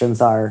the options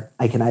are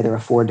I can either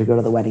afford to go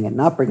to the wedding and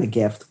not bring a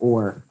gift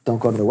or don't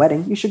go to the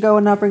wedding, you should go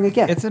and not bring a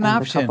gift. It's an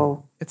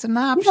option. It's an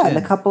option. Yeah,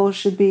 the couple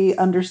should be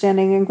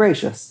understanding and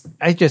gracious.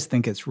 I just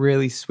think it's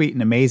really sweet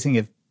and amazing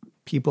if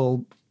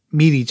people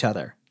meet each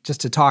other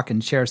just to talk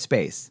and share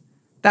space.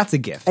 That's a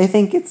gift. I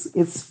think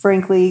it's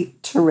frankly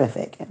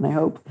terrific. And I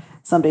hope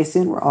someday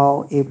soon we're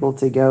all able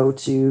to go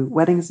to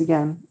weddings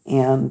again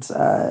and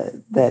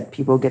that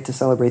people get to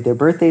celebrate their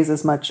birthdays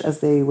as much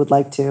as they would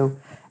like to.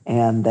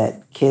 And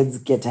that kids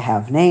get to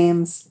have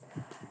names,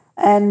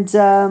 and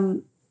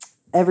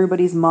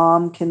everybody's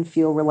mom can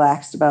feel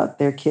relaxed about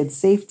their kid's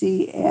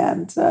safety,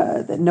 and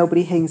that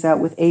nobody hangs out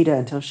with Ada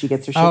until she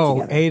gets her shit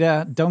together. Oh,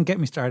 Ada. Don't get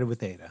me started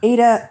with Ada.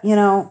 Ada,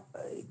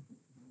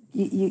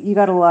 you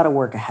got a lot of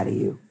work ahead of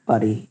you,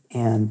 buddy,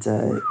 and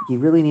you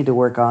really need to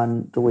work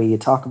on the way you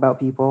talk about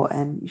people,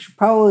 and you should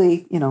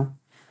probably,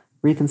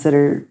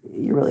 reconsider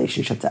your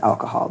relationship to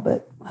alcohol,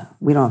 but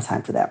we don't have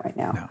time for that right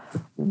now. No.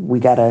 We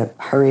got to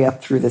hurry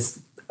up through this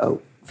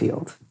oat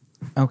field.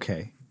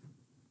 Okay.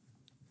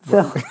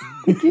 Phil,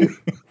 thank you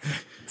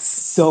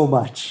so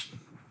much.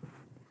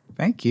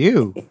 Thank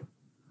you.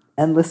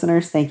 And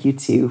listeners, thank you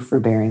too for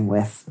bearing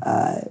with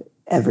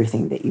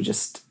everything that you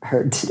just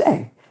heard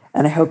today.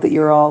 And I hope that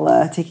you're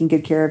all taking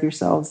good care of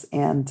yourselves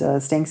and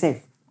staying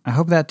safe. I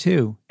hope that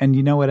too. And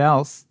you know what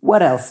else?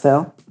 What else,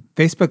 Phil?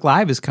 Facebook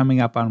Live is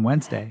coming up on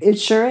Wednesday. It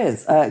sure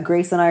is.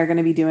 Grace and I are going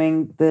to be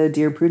doing the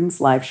Dear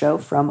Prudence live show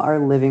from our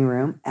living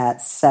room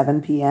at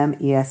 7 p.m.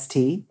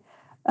 EST.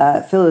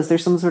 Phil, is there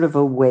some sort of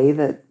a way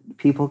that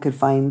people could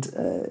find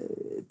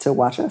to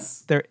watch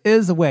us? There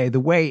is a way.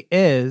 The way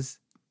is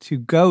to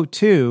go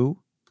to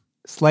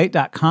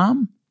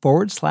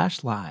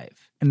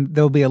slate.com/live. And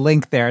there'll be a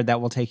link there that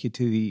will take you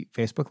to the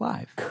Facebook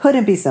Live.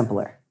 Couldn't be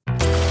simpler.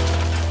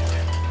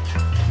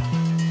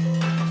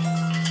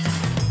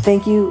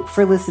 Thank you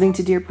for listening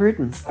to Dear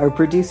Prudence. Our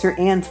producer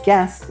and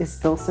guest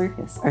is Phil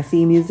Surkis. Our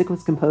theme music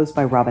was composed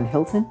by Robin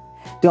Hilton.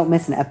 Don't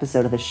miss an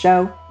episode of the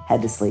show.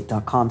 Head to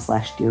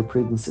slate.com/Dear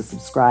Prudence to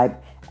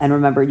subscribe. And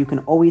remember, you can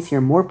always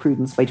hear more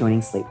Prudence by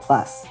joining Slate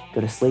Plus.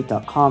 Go to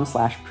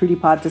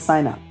slate.com/PrudyPod to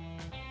sign up.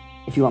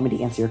 If you want me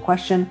to answer your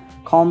question,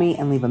 call me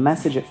and leave a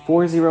message at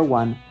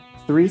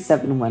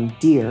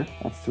 401-371-DEAR.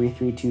 That's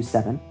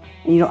 3327.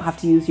 And you don't have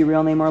to use your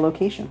real name or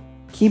location.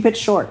 Keep it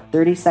short,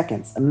 30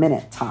 seconds, a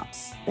minute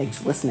tops. Thanks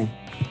for listening.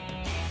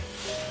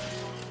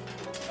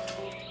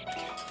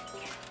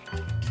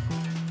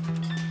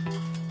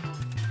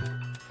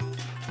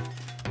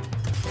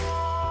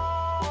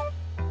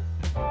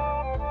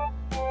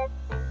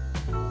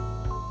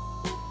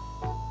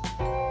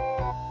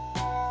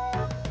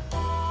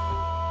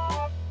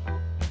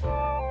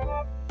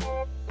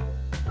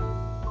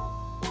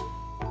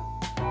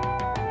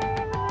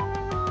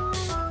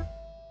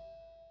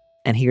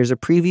 And here's a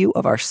preview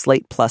of our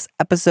Slate Plus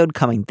episode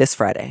coming this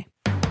Friday.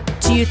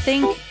 Do you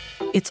think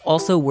it's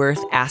also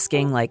worth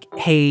asking,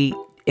 hey,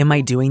 am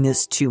I doing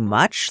this too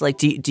much?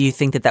 Do you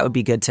think that would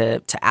be good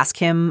to ask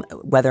him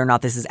whether or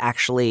not this is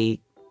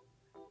actually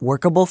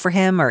workable for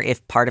him, or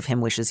if part of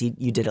him wishes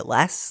you did it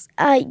less?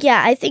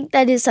 Yeah, I think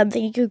that is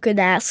something you could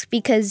ask,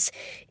 because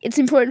it's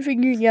important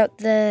figuring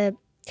out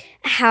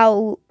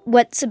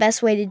what's the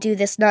best way to do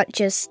this, not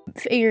just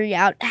figuring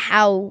out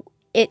how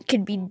it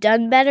could be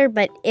done better,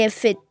 but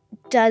if it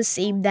does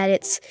seem that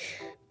it's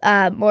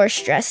more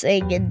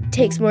stressing and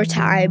takes more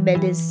time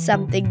and is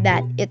something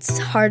that it's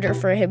harder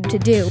for him to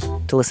do.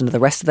 To listen to the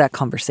rest of that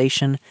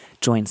conversation,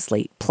 join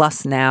Slate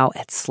Plus now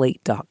at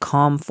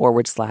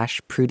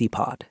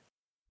slate.com/PrudyPod.